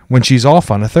out with her when she's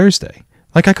off on a Thursday.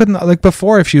 I couldn't,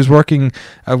 before, if she was working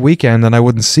a weekend and I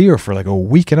wouldn't see her for a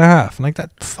week and a half. And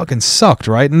that fucking sucked,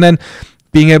 right? And then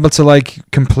being able to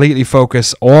completely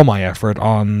focus all my effort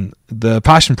on the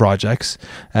passion projects,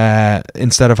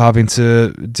 instead of having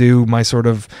to do my sort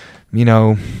of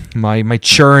my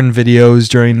churn videos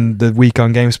during the week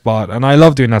on GameSpot, and I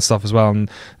love doing that stuff as well. And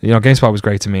GameSpot was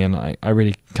great to me, and I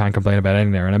really can't complain about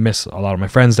anything there. And I miss a lot of my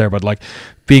friends there, but like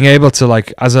being able to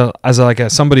like as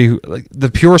somebody who like the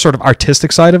pure sort of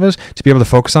artistic side of it, to be able to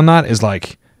focus on that is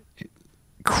like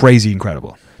crazy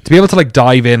incredible. To be able to like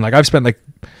dive in, like I've spent like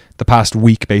the past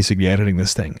week basically editing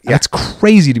this thing. Yeah. It's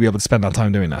crazy to be able to spend that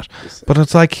time doing that. But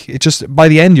it's like, it just, by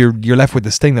the end, you're left with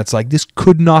this thing that's like, this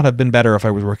could not have been better if I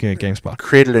was working at GameSpot.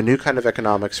 Created a new kind of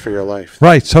economics for your life.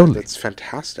 Right, totally. It's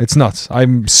fantastic. It's nuts.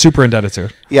 I'm super indebted to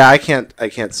it. Yeah, I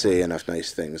can't say enough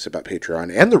nice things about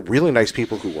Patreon and the really nice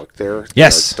people who work there.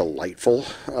 Yes. They're delightful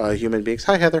human beings.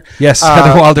 Hi, Heather. Yes,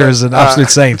 Heather Wilder is an absolute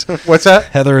saint. What's that?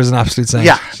 Heather is an absolute saint.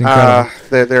 Yeah. She's incredible.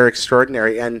 They're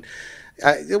extraordinary. And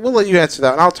we'll let you answer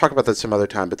that, and I'll talk about that some other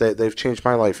time, but they've changed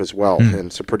my life as well in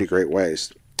some pretty great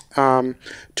ways.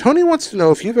 Tony wants to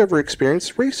know if you've ever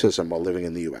experienced racism while living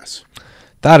in the U.S.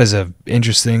 That is an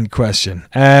interesting question.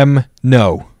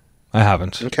 No, I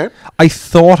haven't. Okay. I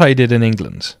thought I did in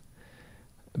England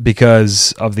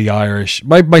because of the Irish.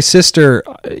 My sister,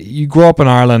 you grow up in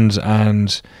Ireland, and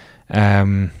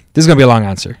this is going to be a long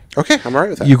answer. Okay, I'm all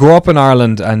right with that. You grow up in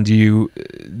Ireland, and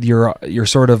your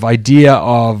sort of idea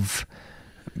of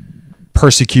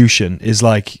persecution is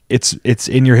like it's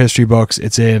in your history books,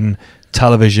 it's in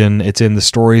television, it's in the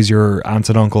stories your aunt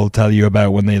and uncle tell you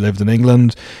about when they lived in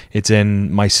England. It's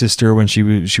in my sister when she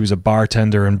was a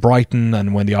bartender in Brighton,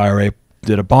 and when the IRA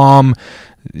did a bomb,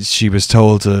 she was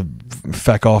told to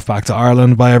feck off back to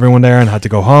Ireland by everyone there and had to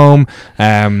go home.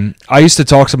 I used to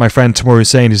talk to my friend Timur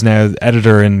Hussain, who's now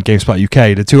editor in GameSpot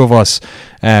UK. The two of us,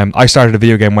 I started a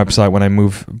video game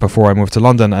website before I moved to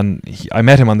London, and I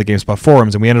met him on the GameSpot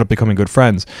forums, and we ended up becoming good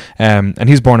friends. And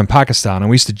he's born in Pakistan, and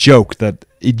we used to joke that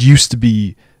it used to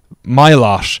be my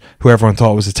lot who everyone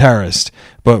thought was a terrorist,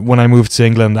 but when I moved to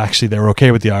England, actually they were okay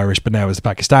with the Irish, but now it's the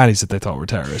Pakistanis that they thought were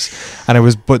terrorists. And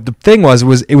but the thing was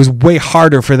it was way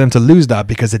harder for them to lose that,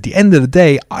 because at the end of the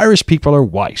day, Irish people are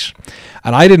white.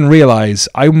 And I didn't realize,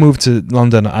 I moved to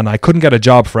London and I couldn't get a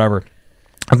job forever.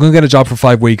 I'm going to get a job for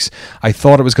 5 weeks. I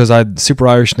thought it was because I had a super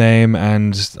Irish name,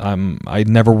 and I'd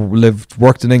never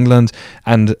worked in England,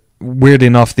 and weirdly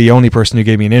enough, the only person who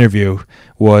gave me an interview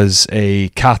was a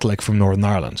Catholic from Northern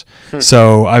Ireland.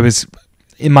 So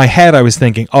in my head, I was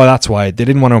thinking, oh, that's why they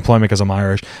didn't want to employ me, because I'm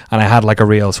Irish, and I had like a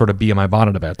real sort of bee in my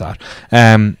bonnet about that.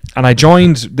 And I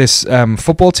joined this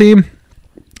football team,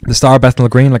 the Star Bethnal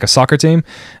Green, like a soccer team,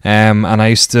 and I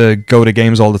used to go to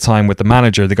games all the time with the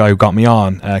manager, the guy who got me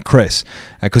on, Chris,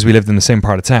 because we lived in the same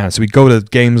part of town. So we'd go to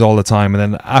games all the time, and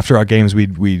then after our games,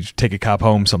 we'd take a cab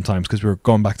home sometimes, because we were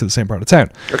going back to the same part of town.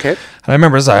 Okay. And I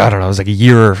remember, I was like a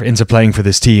year into playing for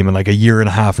this team, and like a year and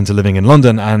a half into living in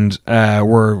London, and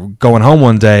we're going home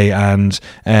one day, and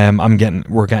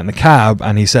we're getting a cab,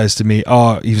 and he says to me,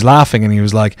 he was laughing, and he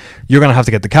was like, "You're going to have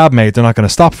to get the cab, mate. They're not going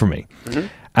to stop for me." Mm-hmm.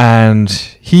 And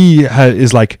he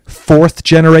is like 4th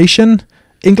generation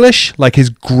English, like his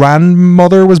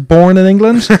grandmother was born in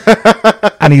England,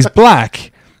 and he's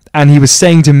black, and he was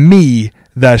saying to me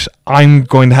that I'm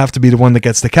going to have to be the one that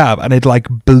gets the cab, and it like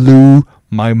blew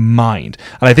my mind.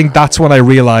 And I think that's when I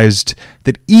realized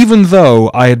that even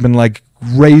though I had been like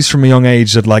raised from a young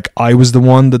age that like I was the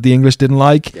one that the English didn't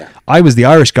like, I was the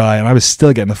Irish guy, and I was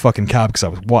still getting the fucking cab because I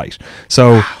was white.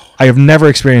 So I have never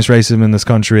experienced racism in this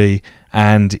country,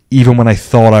 and even when I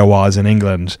thought I was in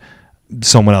England,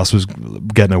 someone else was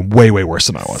getting it way, way worse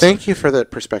than I was. Thank you for that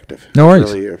perspective. No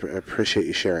worries. I really appreciate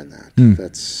you sharing that.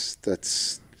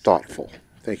 That's thoughtful.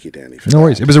 Thank you, Danny. No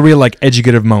worries. It was a real like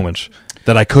educative moment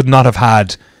that I could not have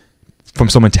had from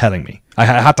someone telling me. I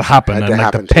had to happen, and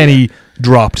like the penny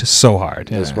dropped so hard.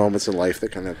 Those moments in life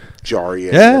that kind of jar you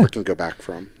and you never can go back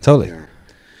from. Totally. Yeah.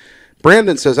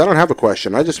 Brandon says, I don't have a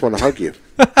question. I just want to hug you.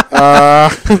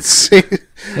 Let's see.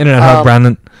 Internet hug,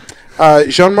 Brandon.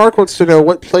 Jean-Marc wants to know,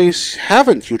 what place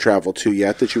haven't you traveled to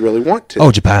yet that you really want to?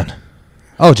 Oh, Japan.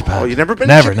 Oh, you've never been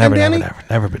to Japan, Danny?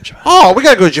 Never been to Japan. Oh, we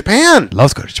got to go to Japan.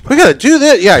 Love to go to Japan. We got to do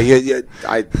that. Yeah.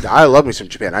 I love me some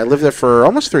Japan. I lived there for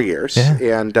almost 3 years. Yeah.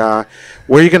 And where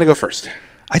are you going to go first?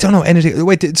 I don't know anything.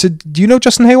 Wait, so do you know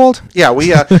Justin Haywald? Yeah,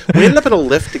 we ended up in a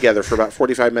lift together for about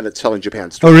 45 minutes telling Japan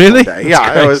stories. Oh, really?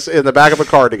 Yeah, it was in the back of a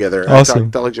car together.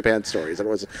 Awesome. Telling Japan stories. And it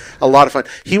was a lot of fun.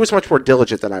 He was much more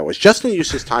diligent than I was. Justin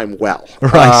used his time well.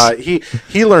 Right.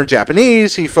 He learned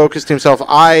Japanese. He focused himself.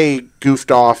 I goofed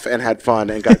off and had fun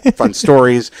and got fun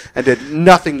stories and did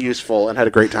nothing useful and had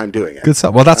a great time doing it. Good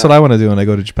stuff. Well, that's what I want to do when I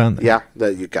go to Japan then. Yeah,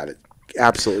 you got it.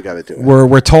 Absolutely got to do it.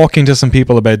 We're talking to some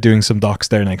people about doing some docs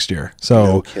there next year, so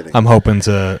No kidding. I'm hoping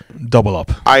to double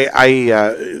up.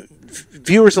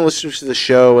 viewers and listeners to the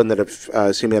show and that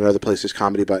have seen me on other places,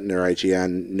 Comedy Button or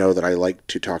IGN, know that I like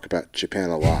to talk about Japan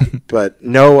a lot. But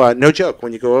no joke.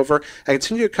 When you go over, I can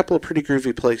send you a couple of pretty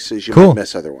groovy places you might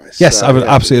miss otherwise. Yes, I would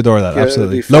absolutely adore that.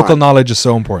 Absolutely. Local knowledge is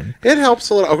so important. It helps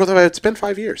a little. Although it's been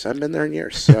 5 years. I haven't been there in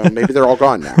years. So maybe they're all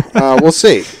gone now. We'll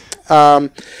see.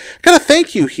 Got a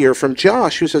thank you here from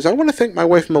Josh, who says, I want to thank my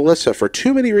wife Melissa for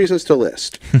too many reasons to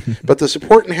list, but the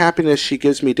support and happiness she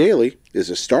gives me daily is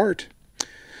a start.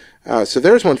 So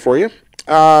there's one for you.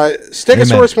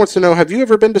 Stegosaurus wants to know, have you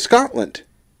ever been to Scotland?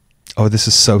 Oh, this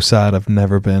is so sad. I've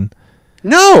never been.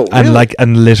 No, really?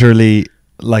 And literally,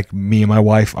 like, me and my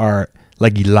wife are,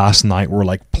 like, last night we're,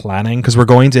 like, planning, because we're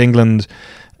going to England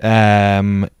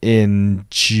in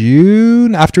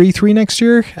June after E3 next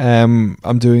year.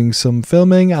 I'm doing some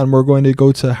filming and we're going to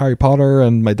go to Harry Potter,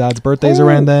 and my dad's birthday's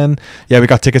around then. Yeah, we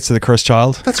got tickets to the Cursed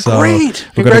Child. That's great.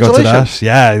 We're going to go to that.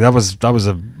 Yeah, that was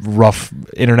a rough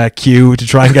internet queue to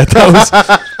try and get those.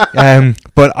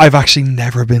 But I've actually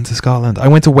never been to Scotland. I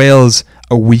went to Wales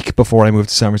a week before I moved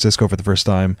to San Francisco for the first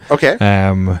time. Okay.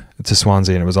 To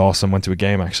Swansea, and it was awesome. Went to a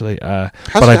game actually. But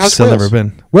I've how's Wales? Never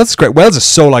been. Wales is great. Wales is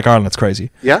so like Ireland. It's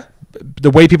crazy. Yeah. The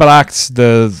way people act,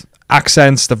 the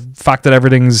accents, the fact that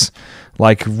everything's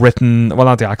like written, well,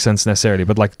 not the accents necessarily,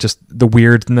 but like just the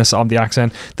weirdness of the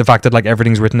accent. The fact that like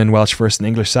everything's written in Welsh first and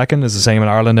English second is the same in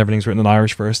Ireland. Everything's written in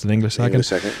Irish first and English second.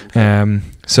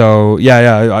 So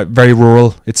very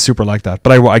rural. It's super like that.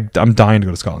 But I'm dying to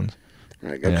go to Scotland.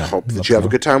 I hope that you have a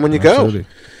good time when you go.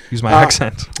 Use my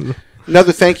accent.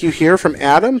 Another thank you here from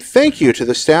Adam. Thank you to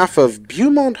the staff of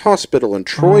Beaumont Hospital in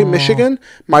Troy, Michigan.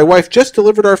 My wife just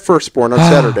delivered our firstborn on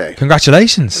Saturday.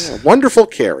 Congratulations. Yeah, wonderful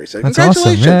care. He said, That's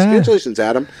congratulations. Awesome. Yeah. Congratulations,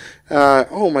 Adam.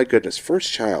 Oh, my goodness.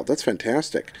 First child. That's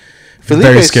fantastic. Felipe's,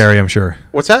 very scary, I'm sure.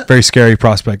 What's that? Very scary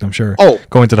prospect, I'm sure. Oh.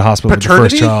 Going to the hospital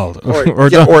paternity? with the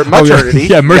first child. Or maternity.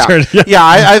 Yeah, maternity. Yeah,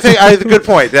 I think I have a good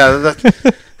point.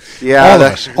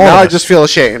 Yeah, I just feel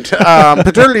ashamed.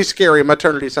 Paternity's scary.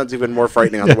 Maternity sounds even more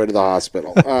frightening on the way to the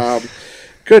hospital.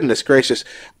 Goodness gracious.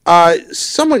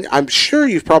 Someone, I'm sure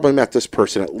you've probably met this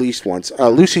person at least once.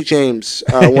 Lucy James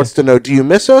wants to know, do you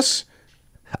miss us?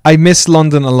 I miss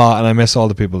London a lot, and I miss all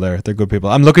the people there. They're good people.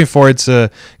 I'm looking forward to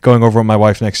going over with my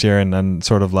wife next year and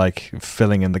sort of like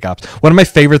filling in the gaps. One of my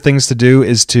favorite things to do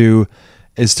is to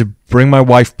bring my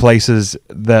wife places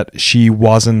that she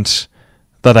wasn't,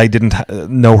 that I didn't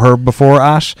know her before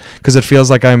at, because it feels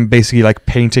like I'm basically like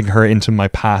painting her into my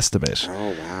past a bit.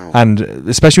 Oh, wow. And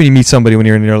especially when you meet somebody when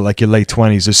you're in your like your late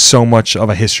 20s, there's so much of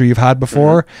a history you've had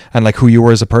before, and like who you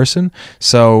were as a person.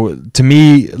 So to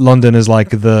me, London is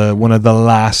like one of the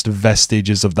last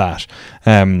vestiges of that,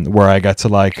 where I get to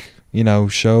like, you know,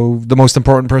 show the most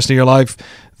important person in your life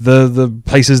the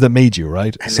places that made you,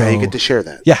 right? And now you get to share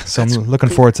that. Yeah, so I'm looking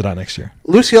forward to that next year.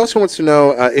 Lucy also wants to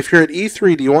know, if you're at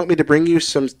E3, do you want me to bring you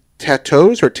some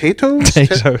tattoos or tatoes?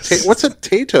 What's a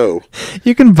tato?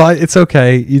 You can buy, it's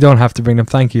okay. You don't have to bring them.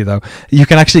 Thank you, though. You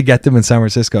can actually get them in San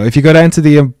Francisco. If you go down to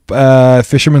the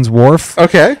Fisherman's Wharf,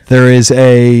 there is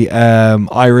a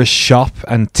Irish shop,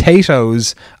 and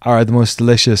tatoes are the most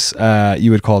delicious, you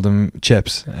would call them,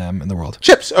 chips in the world.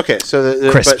 Chips, okay.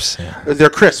 So crisps. They're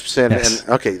crisps, and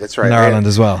okay, that's right. In Ireland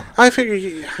as well. I figure,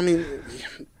 you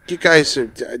guys,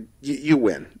 you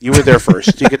win. You were there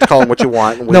first. You get to call them what you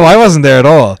want. No, I wasn't there at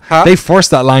all. Huh? They forced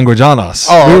that language on us.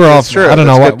 Oh, we were that's true. I don't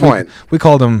know what point. We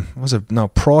called them.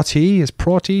 Proti? Is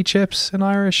proti chips in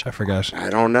Irish? I forget.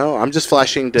 I don't know. I'm just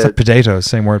flashing to it's like potatoes.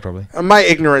 Same word probably. My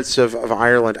ignorance of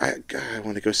Ireland. I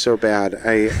want to go so bad.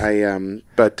 I'm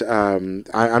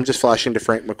just flashing to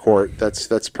Frank McCourt.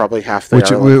 That's probably half the. Which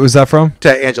was that from?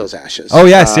 To Angela's Ashes. Oh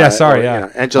yes, sorry,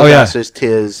 yeah. Angela's Ashes,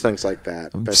 Tis, things like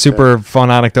that. But, super fun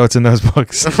anecdotes in those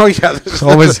books. Oh yeah,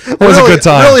 always a good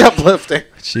time. Really uplifting.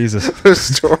 Jesus, those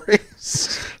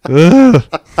stories.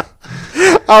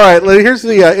 All right, here's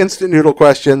the instant noodle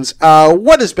questions.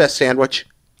 What is best sandwich?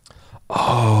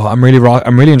 Oh, I'm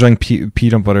really enjoying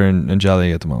peanut butter and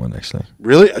jelly at the moment. Actually,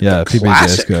 really? Yeah, PB&J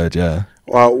is good. Yeah.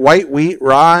 White wheat,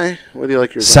 rye. What do you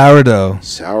like yours? Sourdough.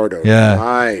 Yeah.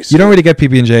 Nice. You don't really get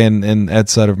PB&J in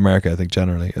outside of America, I think,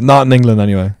 generally. Not in England,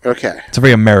 anyway. Okay. It's a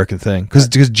very American thing because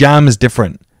jam is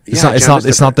different.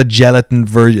 It's not the gelatin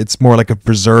version. It's more like a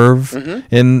preserve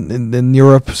in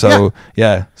Europe. So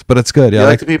yeah, but it's good. Yeah, you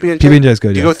like the PB&J? PB&J is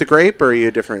good. Do you go with the grape, or are you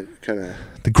a different kind of?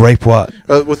 The grape what?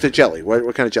 With the jelly.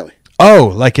 What kind of jelly?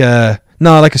 Oh, like a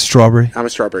strawberry. I'm a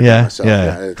strawberry guy myself.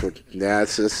 Yeah.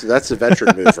 That's a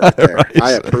veteran move right there. Right.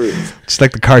 I approve. Just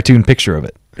like the cartoon picture of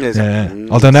it.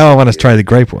 Although now I want to try the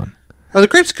grape one. Oh, the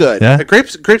grape's good. Yeah?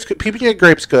 Grapes. PB&J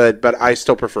grape's good, but I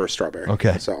still prefer strawberry.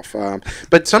 Okay. Myself.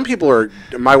 But some people are.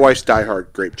 My wife's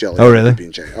diehard grape jelly. Oh, really?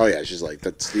 PB&J. Oh yeah, she's like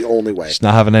that's the only way. She's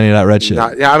not having any of that red shit.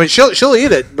 I mean she'll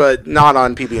eat it, but not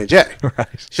on PB&J. Right.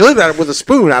 She'll eat it with a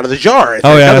spoon out of the jar.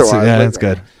 Oh yeah, otherwise. that's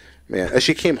good. Man,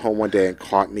 she came home one day and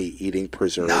caught me eating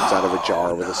preserves out of a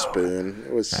jar with a spoon.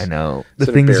 It was. I know it's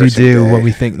the an things we do embarrassing day. when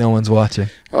we think no one's watching.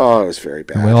 Oh, it was very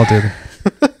bad. And we all do them.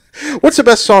 What's the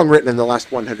best song written in the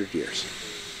last 100 years?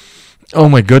 Oh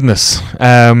my goodness.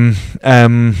 Yeah,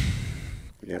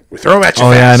 we throw them at you.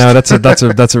 Oh fast. yeah, no,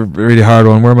 that's a really hard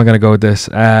one. Where am I going to go with this?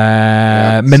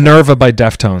 Minerva by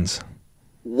Deftones.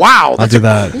 Wow, that's do a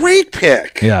that. great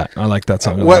pick. Yeah, I like that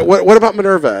song. What about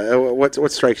Minerva?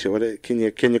 What strikes you? Can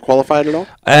you qualify it at all?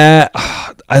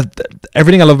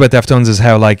 Everything I love about Deftones is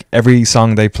how like every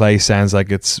song they play sounds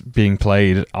like it's being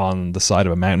played on the side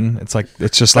of a mountain.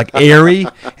 It's just like airy.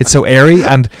 It's so airy,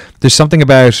 and there's something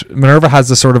about Minerva has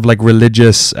this sort of like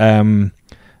religious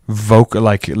vocal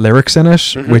like lyrics in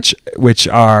it, which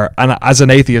are, and as an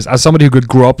atheist, as somebody who could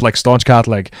grow up like staunch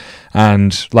Catholic,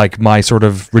 and like my sort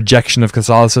of rejection of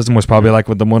Catholicism was probably like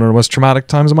one of the most traumatic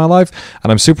times of my life,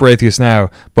 and I'm super atheist now,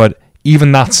 but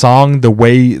even that song, the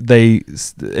way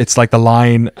it's like the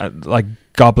line like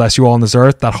God bless you all on this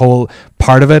earth, that whole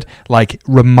part of it like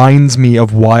reminds me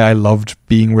of why I loved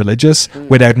being religious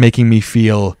without making me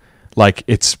feel like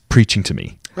it's preaching to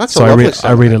me. That's so a lovely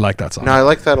I really like that song. No, I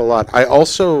like that a lot. I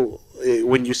also,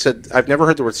 when you said, I've never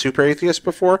heard the word super atheist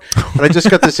before, and I just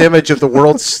got this image of the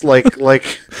world's like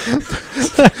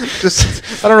just,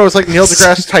 I don't know, it's like Neil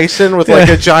deGrasse Tyson with like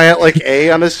a giant like A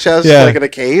on his chest, like in a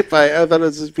cape. I thought it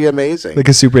would just be amazing. Like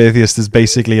a super atheist is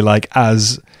basically like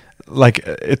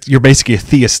you're basically a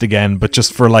theist again, but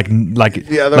just for like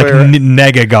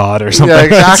nega god or something. Yeah,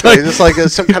 exactly. It's like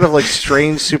some kind of like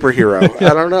strange superhero.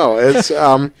 I don't know. It's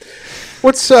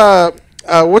what's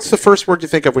the first word you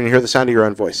think of when you hear the sound of your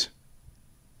own voice?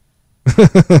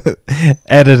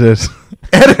 Edited.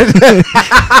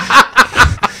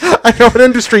 I know what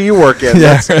industry you work in.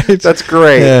 Yeah, that's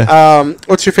great. Yeah.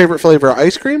 What's your favorite flavor of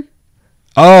ice cream?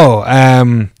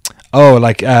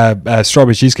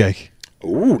 Strawberry cheesecake.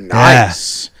 Ooh,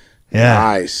 nice. Yeah.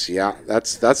 Nice. Yeah,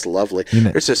 that's lovely.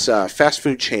 There's this fast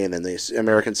food chain in the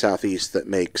American Southeast that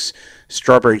makes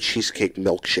strawberry cheesecake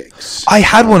milkshakes. I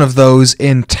had one of those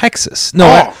in Texas.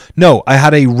 I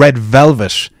had a red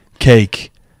velvet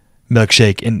cake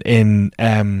milkshake in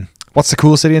what's the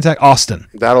cool city in Texas? Austin.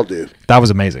 That'll do. That was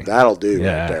amazing. That'll do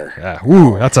right there. Yeah.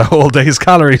 Ooh, that's a whole day's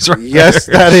calories right Yes,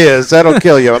 there. that is. That'll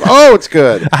kill you. Oh, it's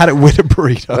good. I had it with a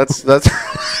burrito. That's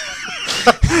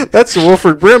that's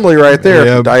Wilford Brimley right there.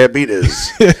 Yeah.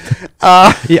 Diabetes.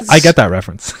 I get that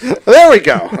reference. There we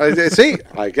go. See,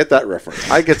 I get that reference.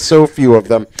 I get so few of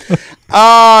them.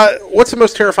 What's the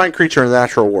most terrifying creature in the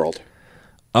natural world?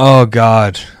 Oh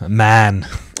God, man.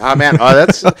 Man.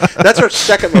 That's our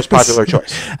second most popular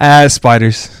choice.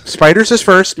 Spiders. Spiders is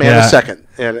first, man is second.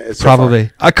 And it's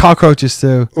probably cockroaches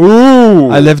too. Ooh.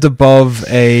 I lived above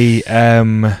a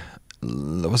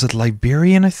was it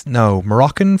Liberian?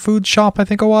 Moroccan food shop. I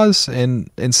think it was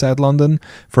in South London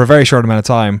for a very short amount of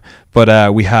time.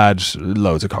 But we had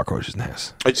loads of cockroaches in the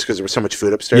house. Just because there was so much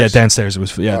food upstairs. Yeah, downstairs it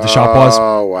was. Yeah, the shop was.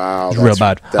 Oh wow, it was real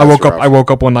bad. I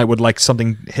woke up one night with like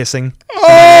something hissing.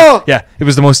 Oh yeah, it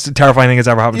was the most terrifying thing that's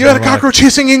ever happened. You had a cockroach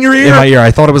hissing in your ear. In my ear.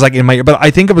 I thought it was like in my ear, but I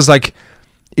think it was like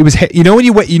it was. You know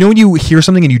when you hear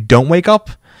something and you don't wake up.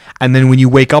 And then when you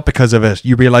wake up because of it,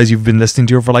 you realize you've been listening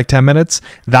to it for like 10 minutes.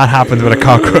 That happened with a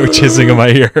cockroach hissing in my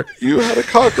ear. You had a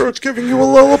cockroach giving you a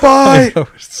lullaby.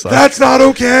 That's not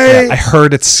okay. Yeah, I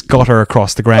heard it scutter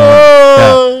across the ground.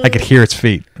 Yeah, I could hear its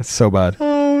feet. It's so bad.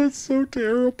 Oh, it's so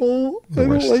terrible. I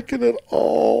don't like it at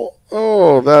all.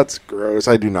 Oh, that's gross.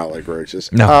 I do not like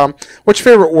roaches. No. What's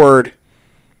your favorite word?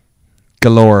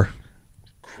 Galore.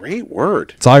 Great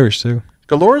word. It's Irish too.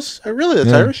 Galore's?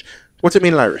 That's Irish? What's it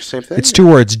mean in Irish? Same thing? It's two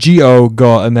words.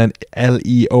 Go and then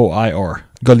Leoir.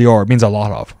 Galore means a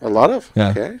lot of. A lot of? Yeah.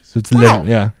 Okay. So it's living,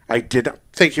 yeah. I did not.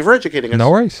 Thank you for educating us. No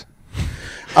worries.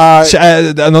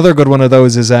 Another good one of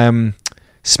those is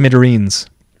smithereens.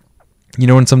 You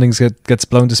know when something gets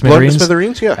blown to smithereens? Blown to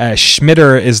smithereens, yeah.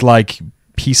 Schmitter is like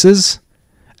pieces,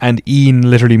 and een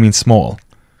literally means small.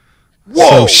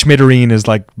 Whoa! So schmittereen is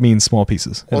like means small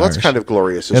pieces. Well, that's kind of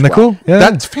glorious as Isn't that cool? Yeah.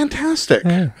 That's fantastic.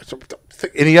 Yeah.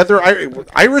 Any other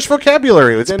Irish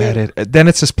vocabulary? Then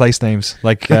it's just place names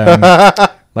like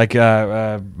what's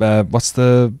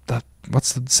the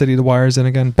city the Wire's in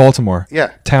again? Baltimore.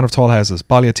 Yeah. Town of tall houses.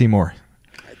 Ballytimore.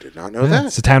 I did not know that.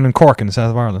 It's a town in Cork in the south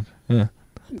of Ireland. Yeah.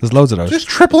 There's loads of those. Just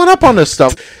tripling up on this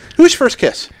stuff. Who's first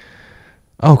kiss?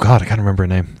 Oh God, I can't remember her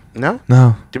name. No.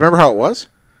 No. Do you remember how it was?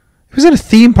 He was at a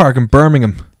theme park in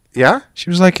Birmingham. Yeah? She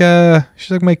was like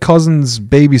my cousin's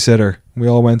babysitter. We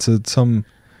all went to some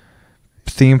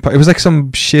theme park. It was like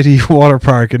some shitty water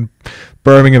park in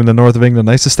Birmingham in the north of England.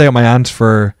 I used to stay at my aunt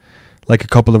for like a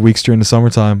couple of weeks during the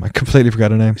summertime. I completely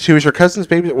forgot her name. She was your cousin's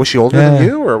baby? Was she older than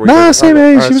you? Or were No, you same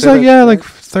age. She was like, like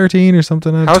 13 or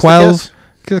something. How was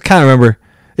 12. Can't remember.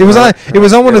 It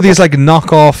was on one of these like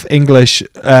knockoff English.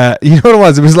 You know what it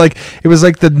was? It was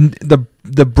like the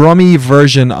Brummie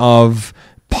version of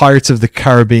Pirates of the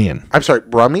Caribbean. I'm sorry,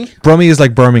 Brummie? Brummie is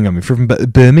like Birmingham. If you're from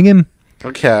Birmingham.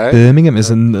 Okay. Birmingham is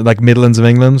in like Midlands of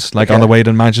England, like on the way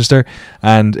to Manchester.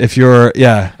 And if you're,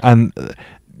 and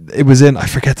it was in, I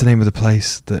forget the name of the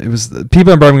place. It was,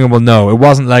 people in Birmingham will know. It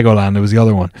wasn't Legoland, it was the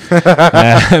other one.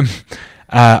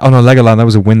 Oh no, Legoland, that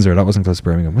was at Windsor. That wasn't close to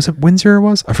Birmingham. Was it Windsor it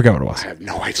was? I forget what it was. I have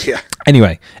no idea.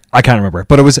 Anyway, I can't remember.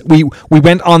 But it was, we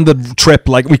went on the trip,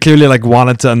 like we clearly like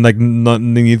wanted to, and like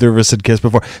neither of us had kissed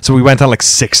before. So we went out like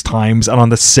 6 times, and on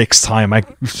the 6th time I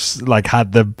like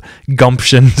had the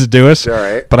gumption to do it. All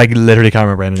right. But I literally can't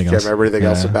remember anything else. Can't remember anything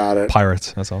else about it.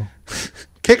 Pirates, that's all.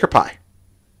 Cake or pie?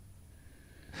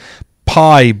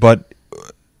 Pie, but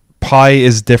pie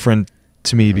is different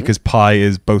to me because pie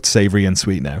is both savory and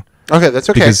sweet now. Okay, that's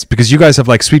okay. Because you guys have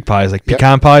like sweet pies, like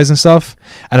pecan pies and stuff.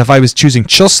 And if I was choosing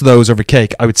just those over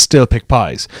cake, I would still pick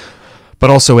pies. But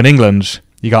also in England,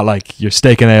 you got like your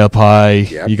steak and ale pie.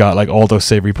 Yep. You got like all those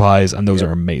savory pies, and those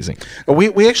are amazing.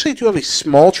 We actually do have a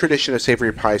small tradition of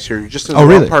savory pies here, just in the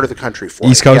really? wrong part of the country for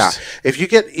East it. Coast? Yeah. If you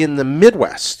get in the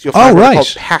Midwest, you'll find what are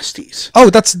called pasties. Oh,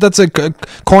 that's a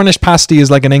Cornish pasty is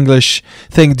like an English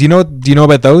thing. Do you know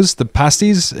about those? The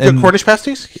pasties? The Cornish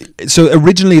pasties? So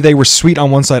originally they were sweet on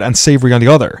one side and savory on the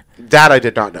other. That I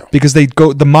did not know. Because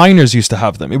the miners used to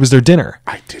have them. It was their dinner.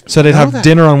 I didn't. So they'd know have that.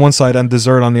 dinner on one side and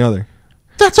dessert on the other.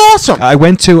 That's awesome. I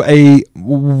went to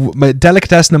my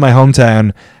delicatessen in my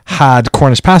hometown had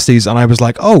Cornish pasties, and I was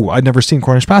like, oh, I'd never seen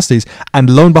Cornish pasties. And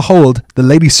lo and behold, the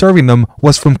lady serving them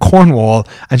was from Cornwall,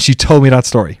 and she told me that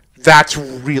story. That's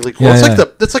really cool. Yeah,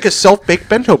 That's like a self-baked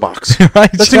bento box.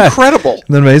 Right? That's yeah. incredible. Isn't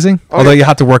that amazing? Oh, Although yeah. you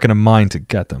have to work in a mine to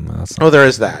get them. There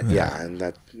is that. Yeah, and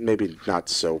that maybe not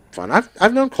so fun.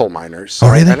 I've known coal miners.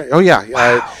 Oh, really? Yeah.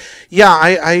 Wow.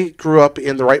 I grew up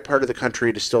in the right part of the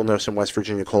country to still know some West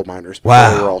Virginia coal miners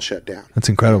before they were all shut down. That's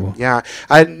incredible. Yeah.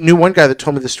 I knew one guy that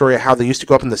told me the story of how they used to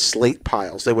go up in the slate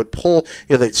piles. They would pull,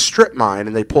 they'd strip mine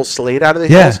and they'd pull slate out of the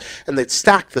hills and they'd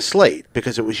stack the slate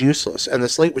because it was useless. And the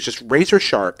slate was just razor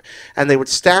sharp, and they would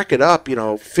stack it up,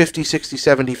 50, 60,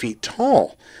 70 feet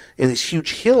tall in these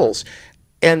huge hills.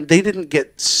 And they didn't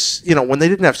get, when they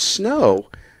didn't have snow,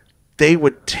 they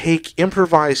would take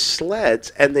improvised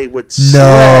sleds and they would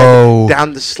sled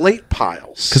down the slate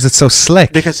piles. Because it's so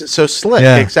slick.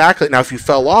 Yeah. Exactly. Now, if you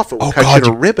fell off, it would cut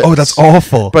you to ribbons. Oh, that's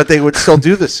awful. But they would still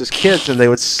do this as kids, and they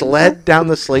would sled down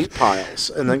the slate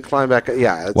piles and then climb back.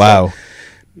 Yeah. It's wow.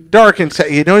 Dark and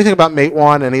you know anything about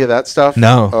Matewan, any of that stuff?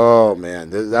 No. Oh man,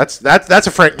 that's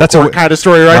a Frank McCourt kind of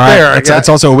story right there. It's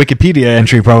also a Wikipedia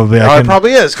entry, probably. It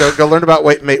probably is. Go learn about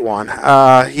Matewan.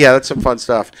 Yeah, that's some fun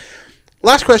stuff.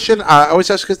 Last question. I always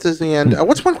ask this at the end.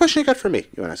 What's one question you got for me?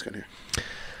 You want to ask on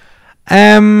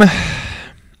here?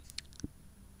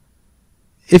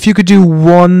 If you could do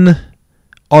one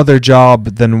other job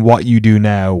than what you do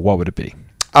now, what would it be?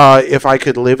 If I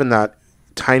could live in that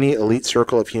tiny elite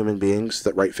circle of human beings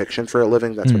that write fiction for a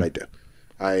living, that's what I do.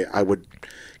 I would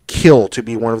kill to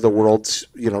be one of the world's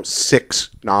 6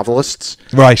 novelists.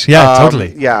 Right. Yeah.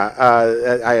 Totally. Yeah.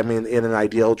 I mean, in an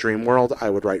ideal dream world, I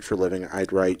would write for a living.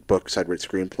 I'd write books. I'd write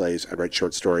screenplays. I'd write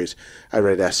short stories. I'd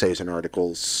write essays and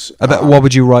articles. What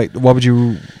would you write? What would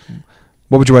you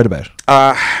write about?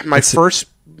 My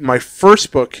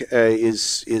first book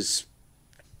is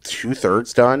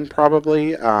 2/3 done,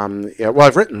 probably. Well,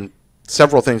 I've written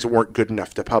several things that weren't good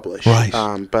enough to publish. Right.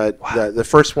 But the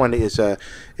first one is a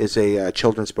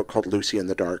children's book called Lucy in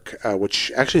the Dark,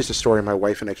 which actually is a story my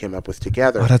wife and I came up with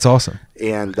together. Oh, that's awesome.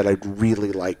 And that I'd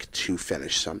really like to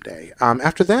finish someday.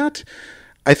 After that,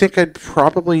 I think I'd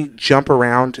probably jump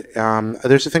around.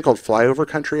 There's a thing called Flyover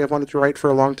Country I've wanted to write for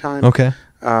a long time. Okay.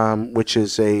 Which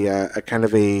is a kind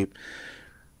of a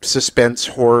suspense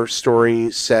horror story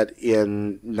set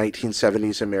in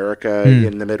 1970s America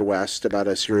in the Midwest about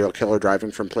a serial killer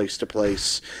driving from place to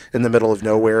place in the middle of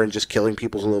nowhere and just killing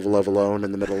people who live alone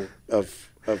in the middle of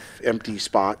empty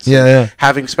spots. Yeah.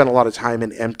 Having spent a lot of time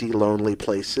in empty, lonely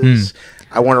places,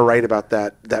 I want to write about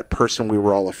that person we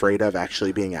were all afraid of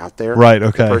actually being out there. Right,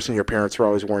 okay. The person your parents were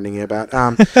always warning you about.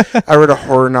 I wrote a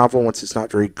horror novel once. It's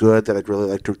not very good that I'd really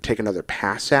like to take another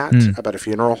pass at about a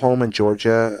funeral home in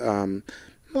Georgia.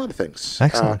 A lot of things.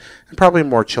 Excellent. And probably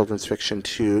more children's fiction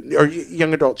too, or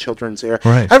young adult children's era.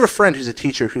 Right. I have a friend who's a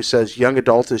teacher who says young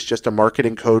adult is just a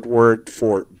marketing code word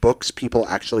for books people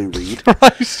actually read,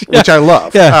 Right, which I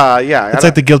love. Yeah. It's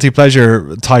like the guilty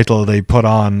pleasure title they put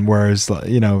on, whereas,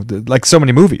 like so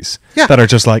many movies that are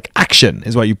just like action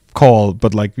is what you call,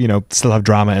 but like, still have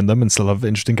drama in them and still have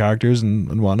interesting characters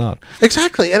and whatnot.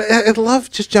 Exactly. And I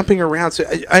love just jumping around. So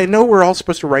I know we're all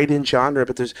supposed to write in genre,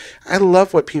 but I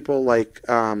love what people like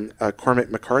Cormac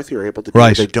McCarthy are able to do.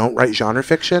 Right. They don't write genre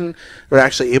fiction. They're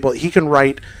actually he can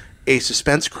write a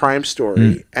suspense crime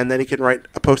story, and then he can write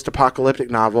a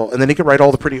post-apocalyptic novel, and then he can write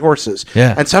All the Pretty Horses.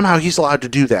 Yeah. And somehow he's allowed to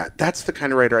do that. That's the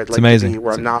kind of writer I'd like to be,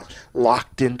 where I'm not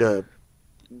locked into...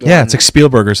 Yeah, it's like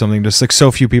Spielberg or something. There's like so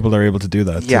few people that are able to do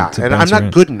that. Yeah, and I'm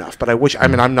not good enough, but I wish... I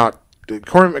mean, I'm not...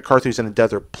 Cormac McCarthy's in a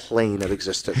desert plane of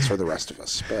existence for the rest of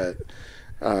us, but...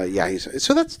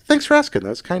 thanks for asking.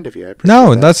 That's kind of you. I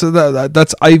appreciate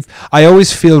that's I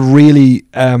always feel really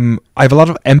I have a lot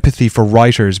of empathy for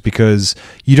writers because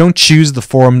you don't choose the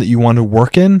form that you want to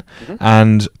work in.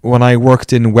 And when I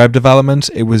worked in web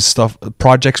development, it was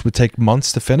projects would take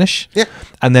months to finish. Yeah.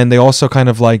 And then they also kind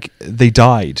of like they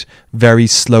died very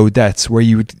slow deaths where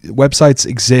websites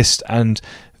exist and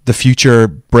the future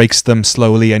breaks them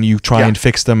slowly, and you try and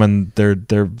fix them, and they're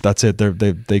that's it.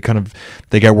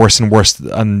 They get worse and worse,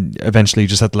 and eventually you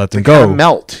just have to let them go. Kind of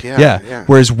melt. Yeah.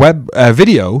 Whereas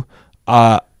video,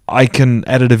 I can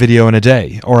edit a video in a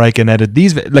day, or I can edit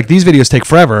these videos take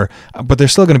forever, but they're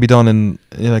still going to be done in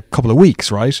a couple of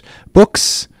weeks, right?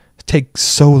 Books take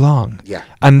so long. Yeah.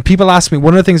 And people ask me,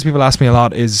 one of the things people ask me a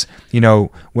lot is,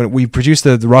 when we produced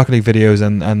the Rocket League videos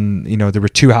and there were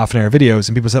 2 half-an-hour videos,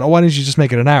 and people said, oh, why didn't you just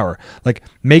make it an hour? Like,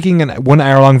 making a 1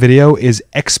 hour long video is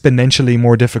exponentially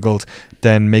more difficult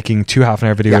than making 2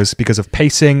 half-an-hour videos because of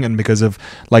pacing and because of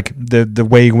like the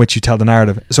way in which you tell the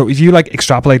narrative. So if you like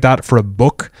extrapolate that for a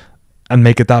book and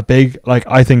make it that big, like,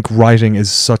 I think writing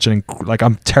is such I'm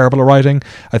terrible at writing.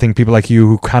 I think people like you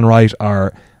who can write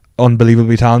are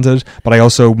unbelievably talented, but I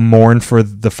also mourn for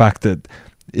the fact that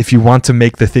if you want to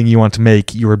make the thing you want to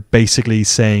make, you are basically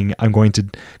saying, I'm going to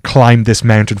climb this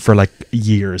mountain for like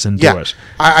years and do it.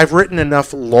 I've written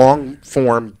enough long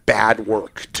form bad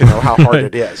work to know how hard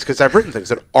it is, because I've written things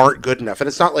that aren't good enough, and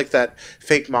it's not like that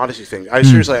fake modesty thing. I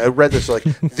read this like,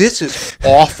 this is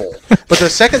awful, but the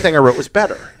second thing I wrote was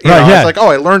better. I was like,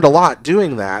 I learned a lot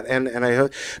doing that,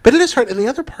 but it is hard. And the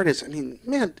other part is, I mean,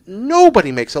 man,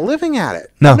 nobody makes a living at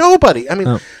it. No. Nobody. I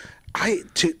mean,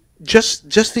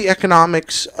 just the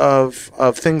economics of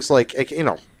things like,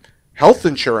 health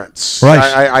insurance. Right.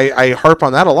 I harp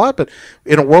on that a lot, but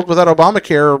in a world without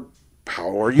Obamacare,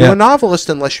 how are you a novelist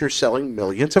unless you're selling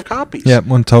millions of copies? Yeah,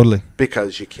 totally.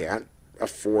 Because you can't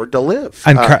afford to live.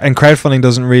 And crowdfunding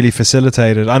doesn't really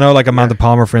facilitate it. I know, like Amanda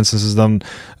Palmer, for instance, has done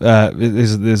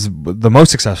is the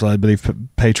most successful, I believe,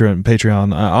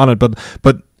 Patreon on it,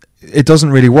 but it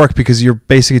doesn't really work because you're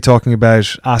basically talking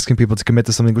about asking people to commit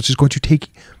to something which is going to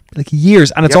take like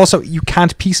years, and it's also, you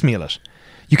can't piecemeal it.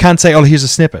 You can't say, oh, here's a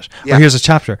snippet, or here's a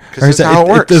chapter. Because that's how it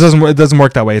works. It doesn't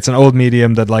work that way. It's an old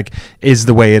medium that like is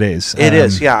the way it is. It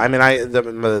is, yeah. I mean,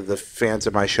 the fans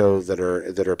of my show that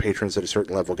are patrons at a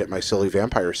certain level get my silly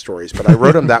vampire stories, but I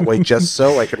wrote them that way just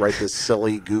so I could write this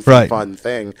silly, goofy, fun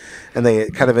thing, and they're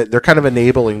kind of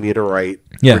enabling me to write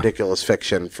ridiculous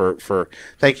fiction. For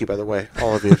thank you, by the way,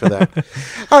 all of you for that.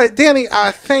 All right, Danny,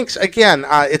 thanks again.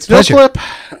 It's NoClip,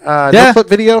 NoClip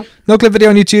video. NoClip video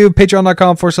on YouTube,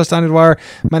 patreon.com/Danny O'Dwyer.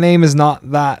 My name is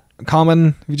not that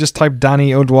common. If you just type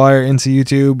Danny O'Dwyer into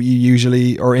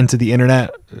YouTube, or into the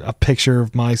internet, a picture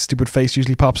of my stupid face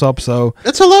usually pops up. So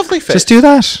it's a lovely face. Just do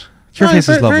that. Your face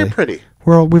is lovely. Very pretty.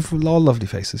 We've all lovely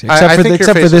faces here.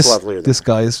 Except for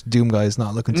this Doom guy is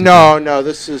not looking too good. No,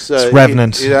 this is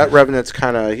Revenant. That Revenant's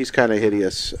he's kind of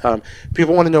hideous.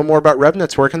 People want to know more about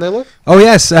Revenants. Where can they look? Oh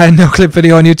yes, NoClip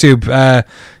video on YouTube.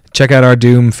 Check out our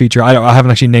Doom feature. I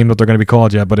haven't actually named what they're going to be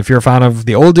called yet, but if you're a fan of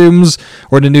the old Dooms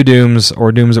or the new Dooms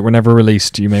or Dooms that were never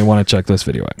released, you may want to check this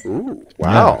video out. Ooh,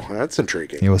 wow. Yeah. That's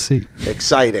intriguing. You will see.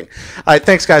 Exciting. All right,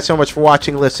 thanks, guys, so much for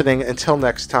watching, listening. Until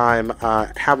next time,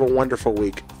 have a wonderful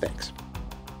week. Thanks.